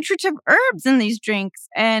put nutritive herbs in these drinks.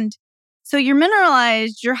 And so you're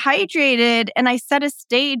mineralized, you're hydrated. And I set a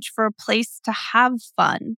stage for a place to have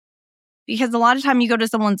fun. Because a lot of time you go to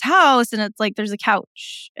someone's house and it's like there's a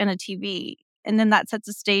couch and a TV And then that sets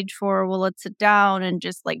a stage for, well, let's sit down and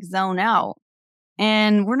just like zone out.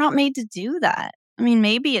 And we're not made to do that. I mean,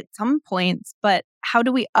 maybe at some points, but how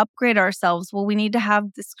do we upgrade ourselves? Well, we need to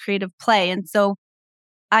have this creative play. And so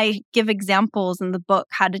I give examples in the book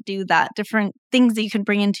how to do that, different things that you can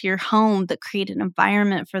bring into your home that create an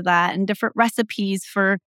environment for that, and different recipes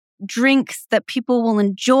for drinks that people will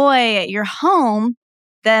enjoy at your home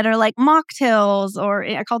that are like mocktails, or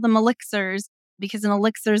I call them elixirs, because an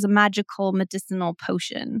elixir is a magical medicinal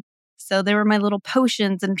potion. So they were my little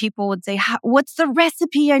potions, and people would say, what's the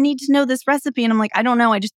recipe? I need to know this recipe. And I'm like, I don't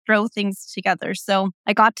know. I just throw things together. So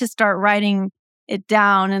I got to start writing it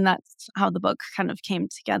down, and that's how the book kind of came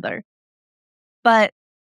together. But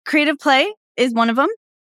creative play is one of them.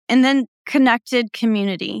 And then connected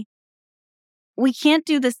community. We can't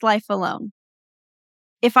do this life alone.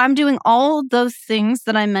 If I'm doing all those things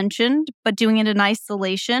that I mentioned, but doing it in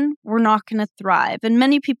isolation, we're not going to thrive. And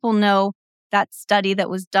many people know that study that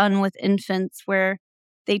was done with infants where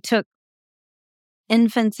they took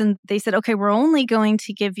infants and they said, okay, we're only going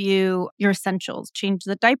to give you your essentials, change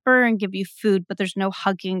the diaper and give you food, but there's no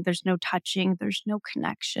hugging, there's no touching, there's no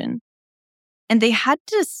connection. And they had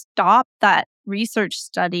to stop that research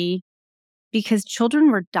study because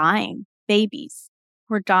children were dying. Babies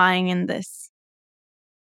were dying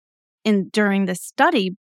during this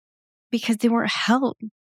study because they weren't held.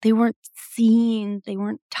 They weren't seen. They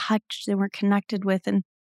weren't touched. They weren't connected with. And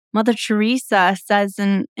Mother Teresa says,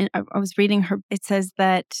 and I was reading her, it says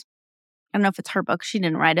that, I don't know if it's her book, she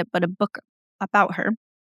didn't write it, but a book about her,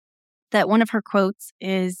 that one of her quotes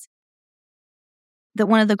is that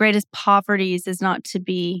one of the greatest poverties is not to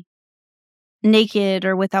be naked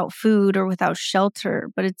or without food or without shelter,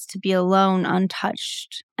 but it's to be alone,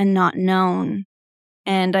 untouched, and not known.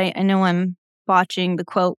 And I know I'm botching the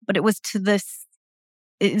quote, but it was to this,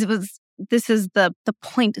 this is the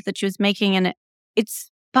point that she was making. And it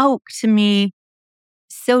spoke to me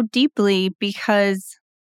so deeply because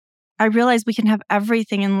I realized we can have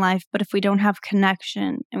everything in life, but if we don't have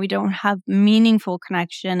connection and we don't have meaningful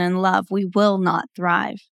connection and love, we will not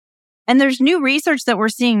thrive. And there's new research that we're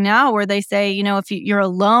seeing now where they say, if you're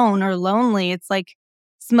alone or lonely, it's like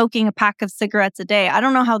smoking a pack of cigarettes a day. I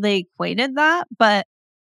don't know how they equated that, but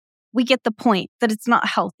we get the point that it's not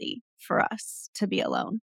healthy for us to be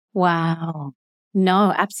alone. Wow.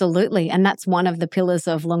 No, absolutely. And that's one of the pillars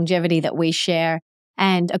of longevity that we share,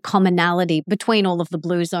 and a commonality between all of the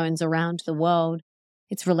blue zones around the world.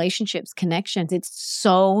 It's relationships, connections. It's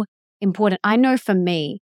so important. I know for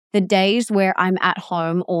me, the days where I'm at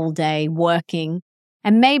home all day working,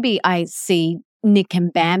 and maybe I see Nick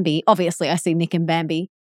and Bambi, obviously I see Nick and Bambi,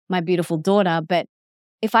 my beautiful daughter, but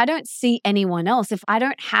if I don't see anyone else, if I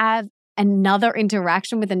don't have another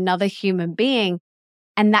interaction with another human being,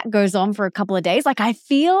 and that goes on for a couple of days, like I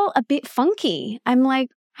feel a bit funky. I'm like,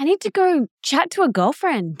 I need to go chat to a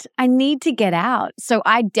girlfriend. I need to get out. So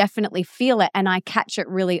I definitely feel it, and I catch it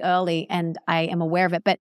really early, and I am aware of it.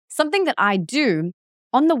 But something that I do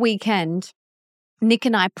on the weekend, Nick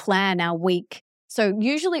and I plan our week. So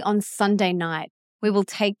usually on Sunday night, we will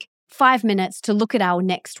take 5 minutes to look at our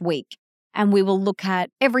next week. And we will look at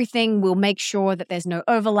everything. We'll make sure that there's no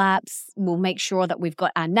overlaps. We'll make sure that we've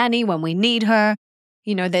got our nanny when we need her.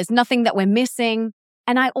 There's nothing that we're missing.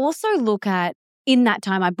 And I also look at, in that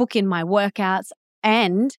time, I book in my workouts,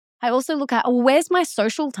 and I also look at, where's my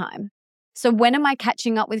social time? So when am I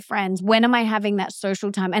catching up with friends? When am I having that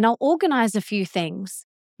social time? And I'll organize a few things,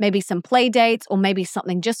 maybe some play dates, or maybe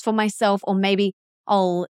something just for myself, or maybe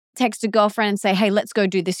I'll text a girlfriend and say, hey, let's go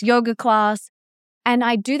do this yoga class. And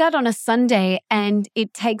I do that on a Sunday, and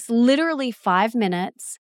it takes literally 5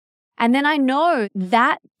 minutes. And then I know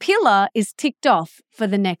that pillar is ticked off for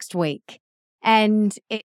the next week. And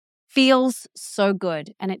it feels so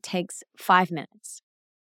good. And it takes 5 minutes.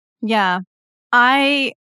 Yeah,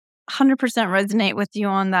 I 100% resonate with you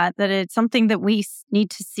on that it's something that we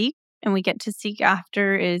need to seek, and we get to seek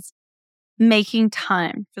after, is making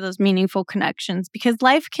time for those meaningful connections, because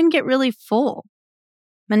life can get really full.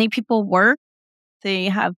 Many people work. They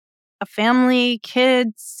have a family,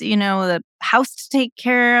 kids, the house to take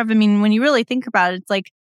care of. I mean, when you really think about it, it's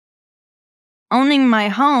like owning my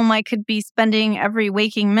home. I could be spending every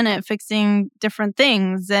waking minute fixing different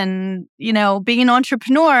things. And, being an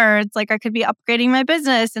entrepreneur, it's like I could be upgrading my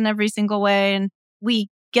business in every single way. And we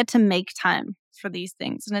get to make time for these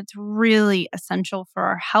things. And it's really essential for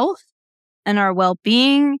our health and our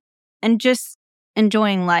well-being and just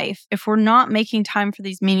enjoying life. If we're not making time for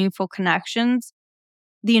these meaningful connections,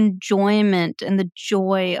 the enjoyment and the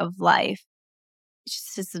joy of life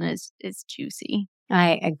just isn't as juicy.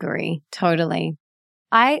 I agree. Totally.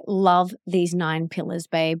 I love these 9 pillars,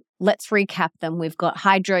 babe. Let's recap them. We've got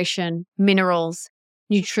hydration, minerals,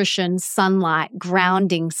 nutrition, sunlight,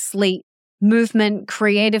 grounding, sleep, movement,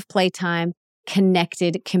 creative playtime,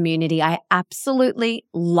 connected community. I absolutely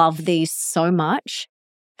love these so much.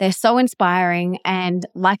 They're so inspiring. And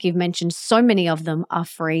like you've mentioned, so many of them are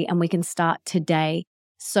free and we can start today.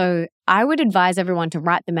 So I would advise everyone to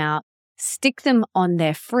write them out, stick them on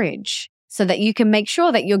their fridge so that you can make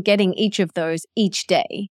sure that you're getting each of those each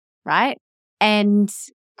day, right? And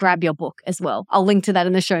grab your book as well. I'll link to that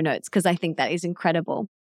in the show notes because I think that is incredible.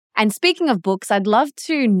 And speaking of books, I'd love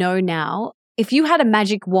to know now, if you had a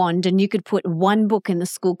magic wand and you could put one book in the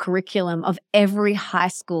school curriculum of every high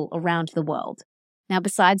school around the world. Now,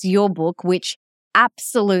 besides your book, which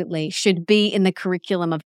absolutely should be in the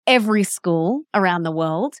curriculum of every school around the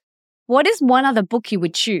world, what is one other book you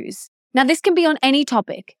would choose? Now, this can be on any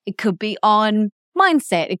topic. It could be on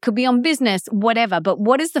mindset. It could be on business, whatever. But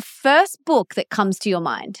what is the first book that comes to your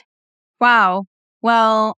mind? Wow.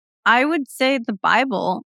 Well, I would say the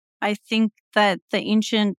Bible. I think that the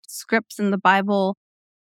ancient scripts in the Bible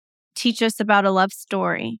teach us about a love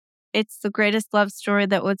story. It's the greatest love story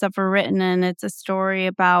that was ever written, and it's a story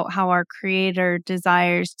about how our Creator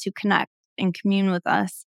desires to connect and commune with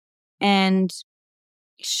us and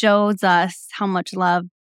shows us how much love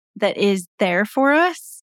that is there for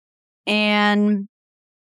us. And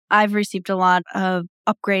I've received a lot of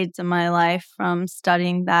upgrades in my life from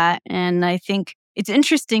studying that. And I think it's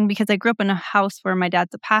interesting because I grew up in a house where my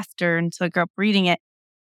dad's a pastor, and so I grew up reading it.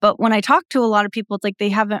 But when I talk to a lot of people, it's like they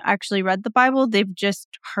haven't actually read the Bible. They've just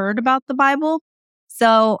heard about the Bible.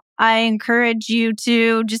 So I encourage you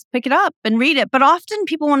to just pick it up and read it. But often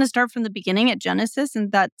people want to start from the beginning at Genesis,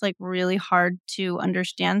 and that's like really hard to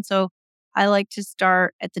understand. So I like to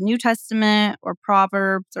start at the New Testament or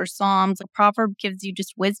Proverbs or Psalms. A proverb gives you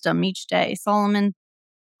just wisdom each day. Solomon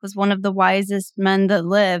was one of the wisest men that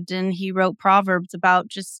lived, and he wrote Proverbs about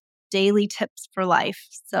just daily tips for life.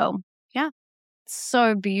 So, yeah.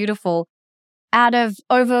 So beautiful. Out of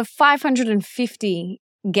over 550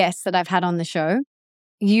 guests that I've had on the show,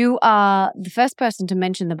 you are the first person to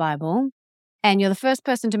mention the Bible, and you're the first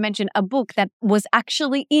person to mention a book that was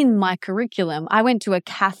actually in my curriculum. I went to a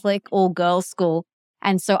Catholic all-girls school,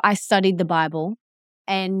 and so I studied the Bible.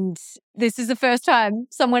 And this is the first time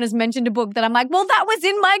someone has mentioned a book that I'm like, well, that was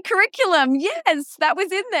in my curriculum. Yes, that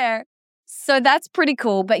was in there. So that's pretty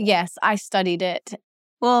cool. But yes, I studied it.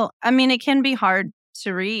 Well, I mean, it can be hard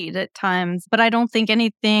to read at times, but I don't think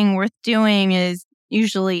anything worth doing is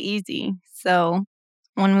usually easy. So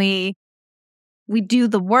when we do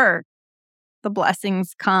the work, the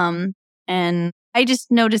blessings come. And I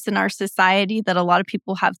just notice in our society that a lot of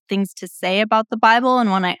people have things to say about the Bible.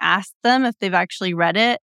 And when I ask them if they've actually read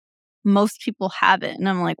it, most people haven't. And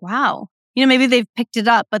I'm like, wow, maybe they've picked it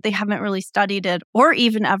up, but they haven't really studied it or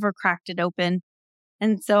even ever cracked it open.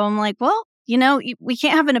 And so I'm like, well, we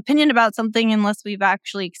can't have an opinion about something unless we've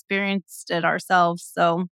actually experienced it ourselves.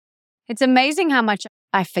 So it's amazing how much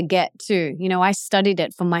I forget too. I studied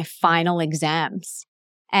it for my final exams,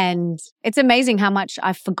 and it's amazing how much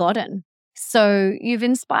I've forgotten. So you've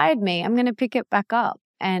inspired me. I'm going to pick it back up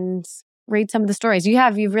and read some of the stories.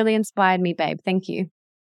 You've really inspired me, babe. Thank you.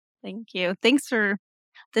 Thank you. Thanks for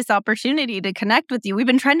this opportunity to connect with you. We've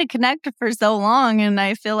been trying to connect for so long, and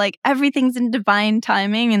I feel like everything's in divine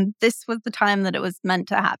timing, and this was the time that it was meant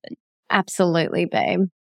to happen. Absolutely, babe.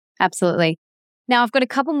 Absolutely. Now, I've got a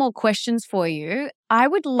couple more questions for you. I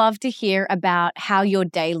would love to hear about how your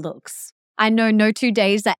day looks. I know no 2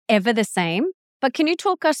 days are ever the same, but can you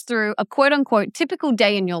talk us through a quote unquote typical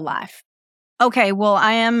day in your life? Okay, well,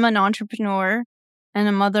 I am an entrepreneur and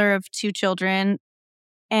a mother of 2 children,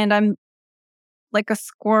 and I'm like a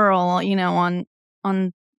squirrel,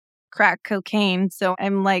 on crack cocaine. So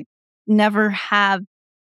I'm like, never have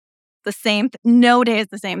the same. No day is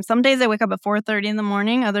the same. Some days I wake up at 4:30 in the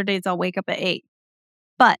morning. Other days I'll wake up at 8.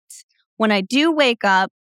 But when I do wake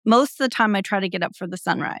up, most of the time I try to get up for the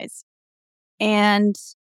sunrise. And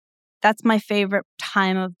that's my favorite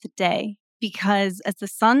time of the day because as the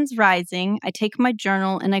sun's rising, I take my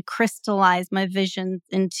journal and I crystallize my visions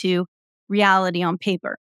into reality on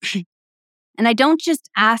paper. And I don't just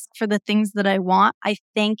ask for the things that I want. I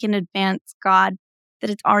thank in advance God that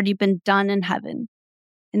it's already been done in heaven.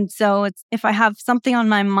 And so it's if I have something on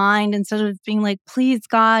my mind, instead of being like, please,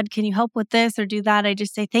 God, can you help with this or do that? I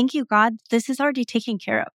just say, thank you, God, this is already taken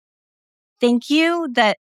care of. Thank you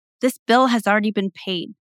that this bill has already been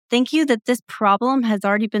paid. Thank you that this problem has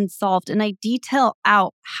already been solved. And I detail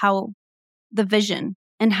out how the vision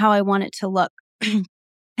and how I want it to look.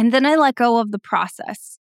 And then I let go of the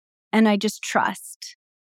process and I just trust.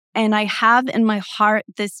 And I have in my heart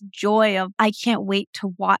this joy of, I can't wait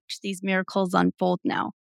to watch these miracles unfold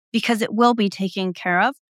now, because it will be taken care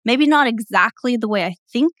of. Maybe not exactly the way I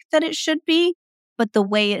think that it should be, but the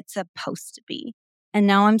way it's supposed to be. And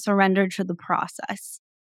now I'm surrendered to the process,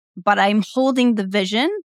 but I'm holding the vision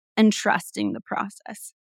and trusting the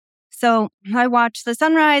process. So I watch the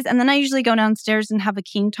sunrise, and then I usually go downstairs and have a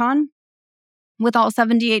quinton with all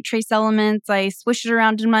 78 trace elements. I swish it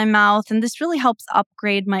around in my mouth, and this really helps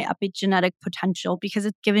upgrade my epigenetic potential because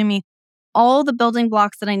it's giving me all the building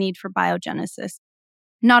blocks that I need for biogenesis.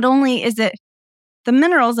 Not only is it the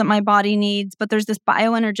minerals that my body needs, but there's this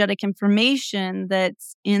bioenergetic information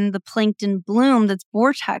that's in the plankton bloom that's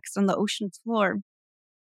vortex on the ocean floor.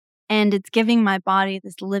 And it's giving my body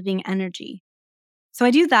this living energy. So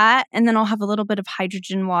I do that, and then I'll have a little bit of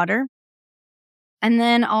hydrogen water. And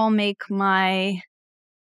then I'll make my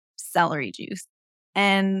celery juice.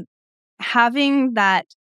 And having that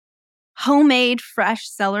homemade fresh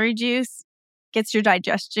celery juice gets your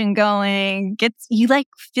digestion going, you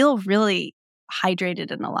feel really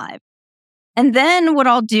hydrated and alive. And then what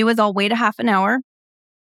I'll do is I'll wait a half an hour.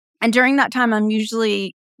 And during that time, I'm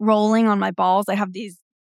usually rolling on my balls. I have these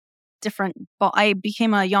I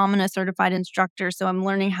became a Yamana certified instructor, so I'm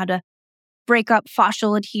learning how to break up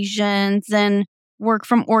fascial adhesions and work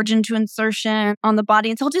from origin to insertion on the body.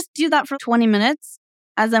 And so I'll just do that for 20 minutes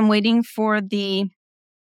as I'm waiting for the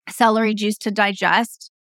celery juice to digest.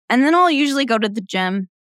 And then I'll usually go to the gym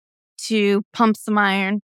to pump some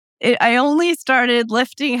iron. I only started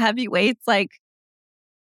lifting heavy weights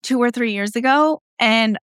 2 or 3 years ago,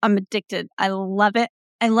 and I'm addicted. I love it.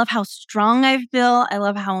 I love how strong I feel. I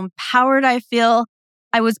love how empowered I feel.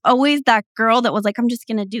 I was always that girl that was like, I'm just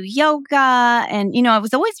going to do yoga. And, I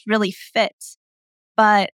was always really fit,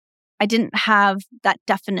 but I didn't have that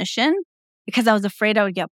definition because I was afraid I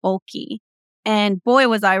would get bulky. And boy,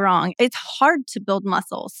 was I wrong. It's hard to build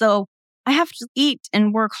muscle. So I have to eat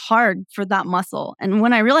and work hard for that muscle. And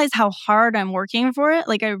when I realize how hard I'm working for it,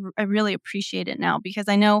 I really appreciate it now, because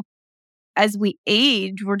I know as we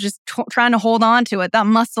age, we're just trying to hold on to it. That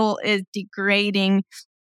muscle is degrading.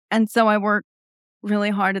 And so I work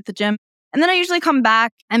really hard at the gym. And then I usually come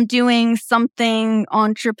back, I'm doing something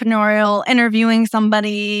entrepreneurial, interviewing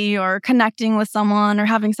somebody or connecting with someone or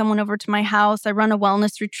having someone over to my house. I run a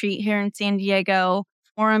wellness retreat here in San Diego,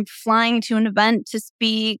 or I'm flying to an event to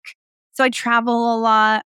speak. So I travel a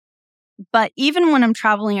lot. But even when I'm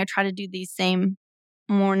traveling, I try to do the same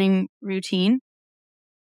morning routine.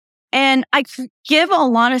 And I give a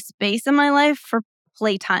lot of space in my life for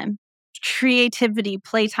playtime, creativity,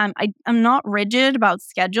 playtime. I'm not rigid about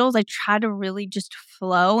schedules. I try to really just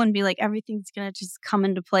flow and be like, everything's going to just come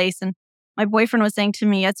into place. And my boyfriend was saying to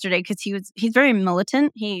me yesterday, because he's very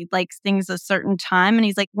militant. He likes things a certain time. And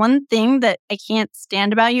he's like, one thing that I can't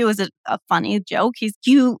stand about you is a funny joke.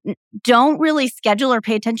 You don't really schedule or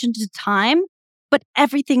pay attention to time, but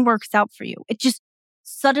everything works out for you. It just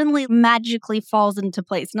suddenly magically falls into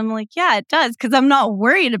place. And I'm like, yeah, it does, because I'm not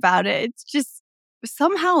worried about it. It's just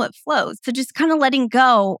somehow it flows. So just kind of letting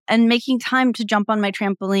go and making time to jump on my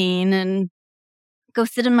trampoline and go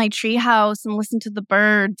sit in my treehouse and listen to the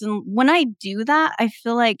birds. And when I do that, I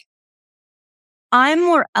feel like I'm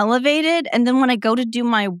more elevated. And then when I go to do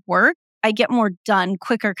my work, I get more done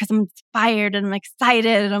quicker because I'm inspired and I'm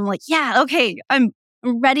excited. And I'm like, yeah, okay, I'm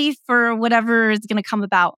ready for whatever is going to come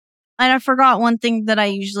about. And I forgot one thing that I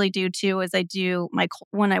usually do too is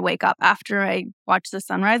when I wake up after I watch the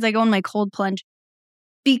sunrise, I go in my cold plunge,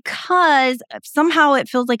 because somehow it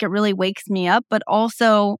feels like it really wakes me up. But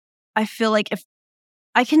also I feel like if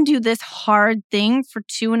I can do this hard thing for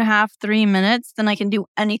 2.5, 3 minutes, then I can do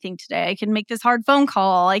anything today. I can make this hard phone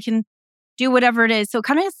call. I can do whatever it is. So it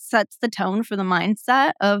kind of sets the tone for the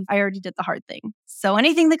mindset of, I already did the hard thing. So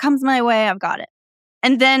anything that comes my way, I've got it.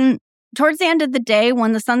 And then towards the end of the day,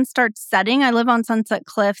 when the sun starts setting, I live on Sunset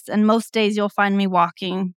Cliffs, and most days you'll find me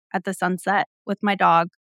walking at the sunset with my dog,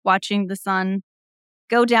 watching the sun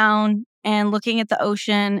go down and looking at the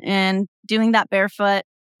ocean and doing that barefoot.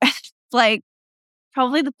 It's like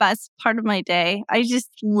probably the best part of my day. I just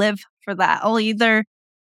live for that. I'll either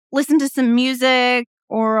listen to some music,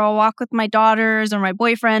 or I'll walk with my daughters or my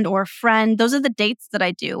boyfriend or a friend. Those are the dates that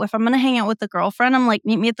I do. If I'm going to hang out with a girlfriend, I'm like,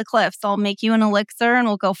 meet me at the cliffs. I'll make you an elixir and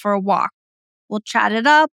we'll go for a walk. We'll chat it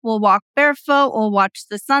up. We'll walk barefoot. We'll watch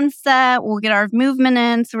the sunset. We'll get our movement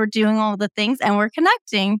in. So we're doing all the things and we're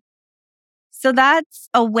connecting. So that's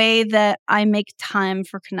a way that I make time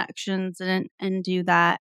for connections and do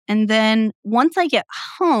that. And then once I get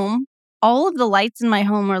home, all of the lights in my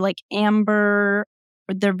home are like amber,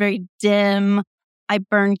 or they're very dim. I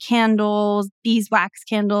burn candles, beeswax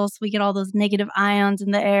candles. We get all those negative ions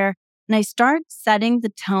in the air. And I start setting the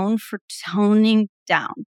tone for toning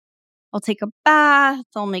down. I'll take a bath.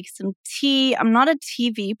 I'll make some tea. I'm not a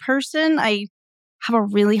TV person. I have a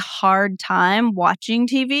really hard time watching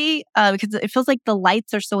TV because it feels like the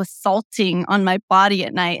lights are so assaulting on my body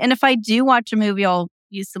at night. And if I do watch a movie, I'll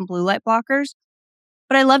use some blue light blockers.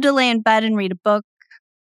 But I love to lay in bed and read a book.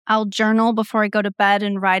 I'll journal before I go to bed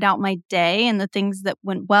and write out my day and the things that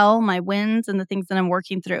went well, my wins, and the things that I'm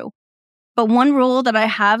working through. But one rule that I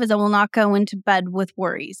have is I will not go into bed with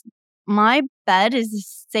worries. My bed is a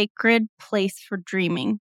sacred place for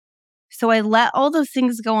dreaming. So I let all those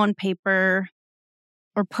things go on paper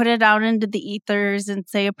or put it out into the ethers and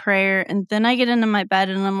say a prayer. And then I get into my bed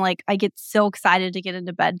and I'm like, I get so excited to get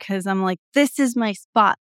into bed because I'm like, this is my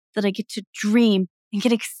spot that I get to dream and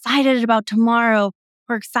get excited about tomorrow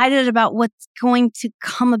or excited about what's going to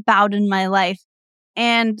come about in my life.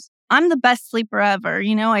 And I'm the best sleeper ever.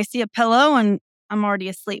 I see a pillow and I'm already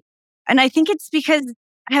asleep. And I think it's because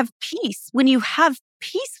I have peace. When you have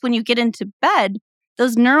peace, when you get into bed,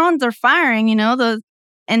 those neurons are firing,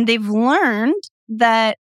 and they've learned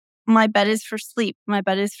that my bed is for sleep. My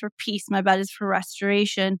bed is for peace. My bed is for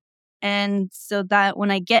restoration. And so that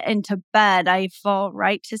when I get into bed, I fall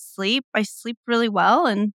right to sleep. I sleep really well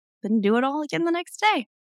and then do it all again the next day.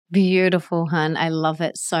 Beautiful, hun. I love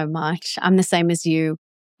it so much. I'm the same as you.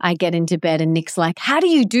 I get into bed and Nick's like, how do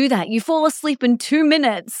you do that? You fall asleep in 2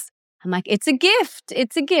 minutes. I'm like, it's a gift.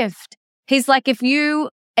 It's a gift. He's like, if you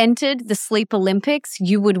entered the Sleep Olympics,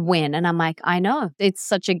 you would win. And I'm like, I know. It's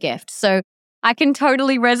such a gift. So I can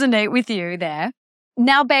totally resonate with you there.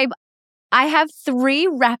 Now, babe, I have 3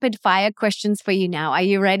 rapid fire questions for you now. Are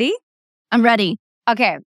you ready? I'm ready.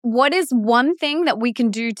 Okay. What is one thing that we can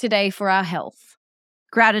do today for our health?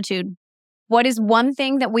 Gratitude. What is one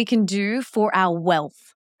thing that we can do for our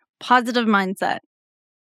wealth? Positive mindset.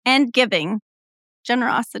 And giving.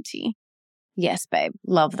 Generosity. Yes, babe.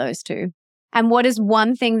 Love those 2. And what is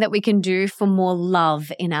one thing that we can do for more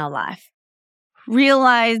love in our life?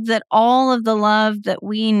 Realize that all of the love that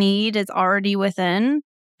we need is already within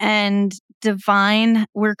and divine.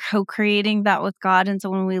 We're co-creating that with God. And so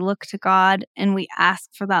when we look to God and we ask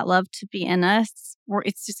for that love to be in us,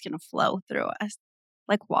 it's just going to flow through us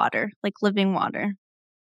like water, like living water.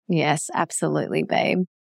 Yes, absolutely, babe.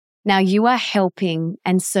 Now you are helping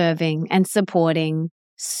and serving and supporting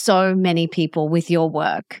so many people with your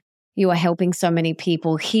work. You are helping so many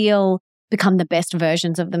people heal, become the best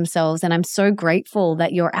versions of themselves. And I'm so grateful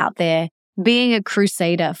that you're out there being a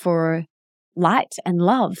crusader for light and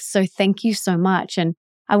love. So thank you so much. And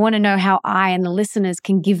I want to know how I and the listeners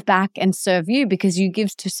can give back and serve you because you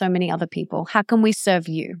give to so many other people. How can we serve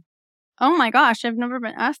you? Oh my gosh, I've never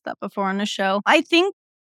been asked that before on a show. I think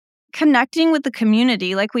connecting with the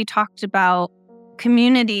community, like we talked about,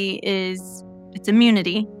 it's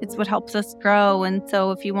immunity. It's what helps us grow. And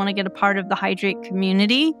so if you want to get a part of the Hydrate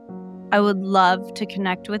community, I would love to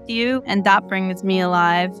connect with you. And that brings me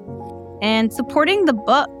alive. And supporting the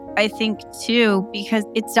book, I think, too, because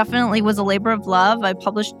it definitely was a labor of love. I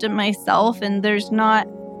published it myself, and there's not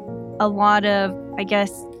a lot of,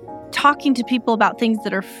 talking to people about things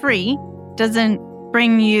that are free doesn't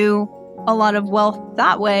bring you a lot of wealth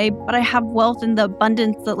that way, but I have wealth in the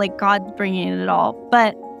abundance that God's bringing it all.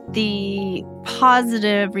 But the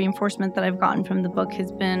positive reinforcement that I've gotten from the book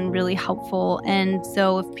has been really helpful. And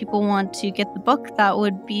so if people want to get the book, that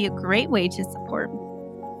would be a great way to support.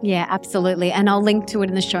 Yeah, absolutely. And I'll link to it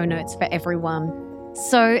in the show notes for everyone.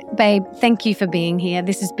 So, babe, thank you for being here.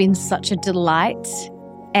 This has been such a delight.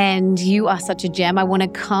 And you are such a gem. I want to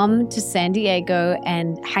come to San Diego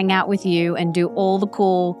and hang out with you and do all the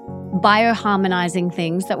cool bioharmonizing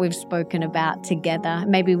things that we've spoken about together.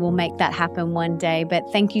 Maybe we'll make that happen one day. But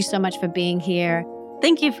thank you so much for being here.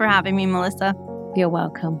 Thank you for having me, Melissa. You're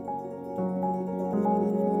welcome.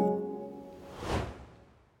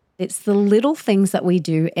 It's the little things that we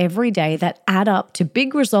do every day that add up to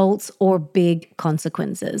big results or big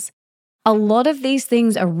consequences. A lot of these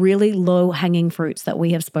things are really low-hanging fruits that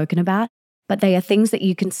we have spoken about, but they are things that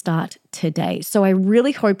you can start today. So I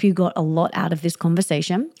really hope you got a lot out of this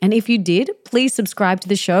conversation. And if you did, please subscribe to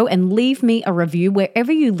the show and leave me a review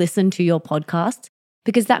wherever you listen to your podcasts,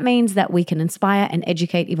 because that means that we can inspire and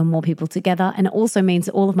educate even more people together. And it also means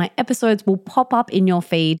that all of my episodes will pop up in your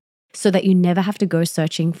feed so that you never have to go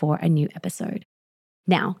searching for a new episode.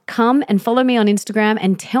 Now, come and follow me on Instagram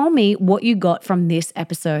and tell me what you got from this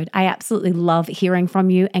episode. I absolutely love hearing from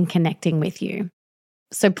you and connecting with you.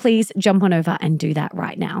 So please jump on over and do that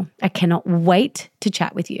right now. I cannot wait to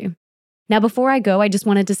chat with you. Now, before I go, I just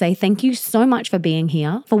wanted to say thank you so much for being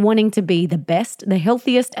here, for wanting to be the best, the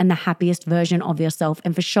healthiest, and the happiest version of yourself,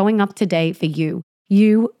 and for showing up today for you.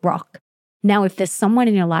 You rock. Now, if there's someone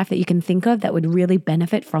in your life that you can think of that would really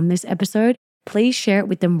benefit from this episode, please share it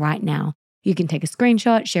with them right now. You can take a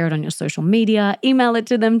screenshot, share it on your social media, email it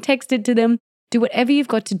to them, text it to them, do whatever you've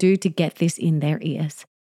got to do to get this in their ears.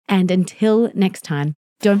 And until next time,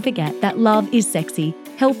 don't forget that love is sexy,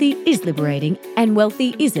 healthy is liberating, and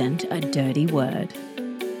wealthy isn't a dirty word.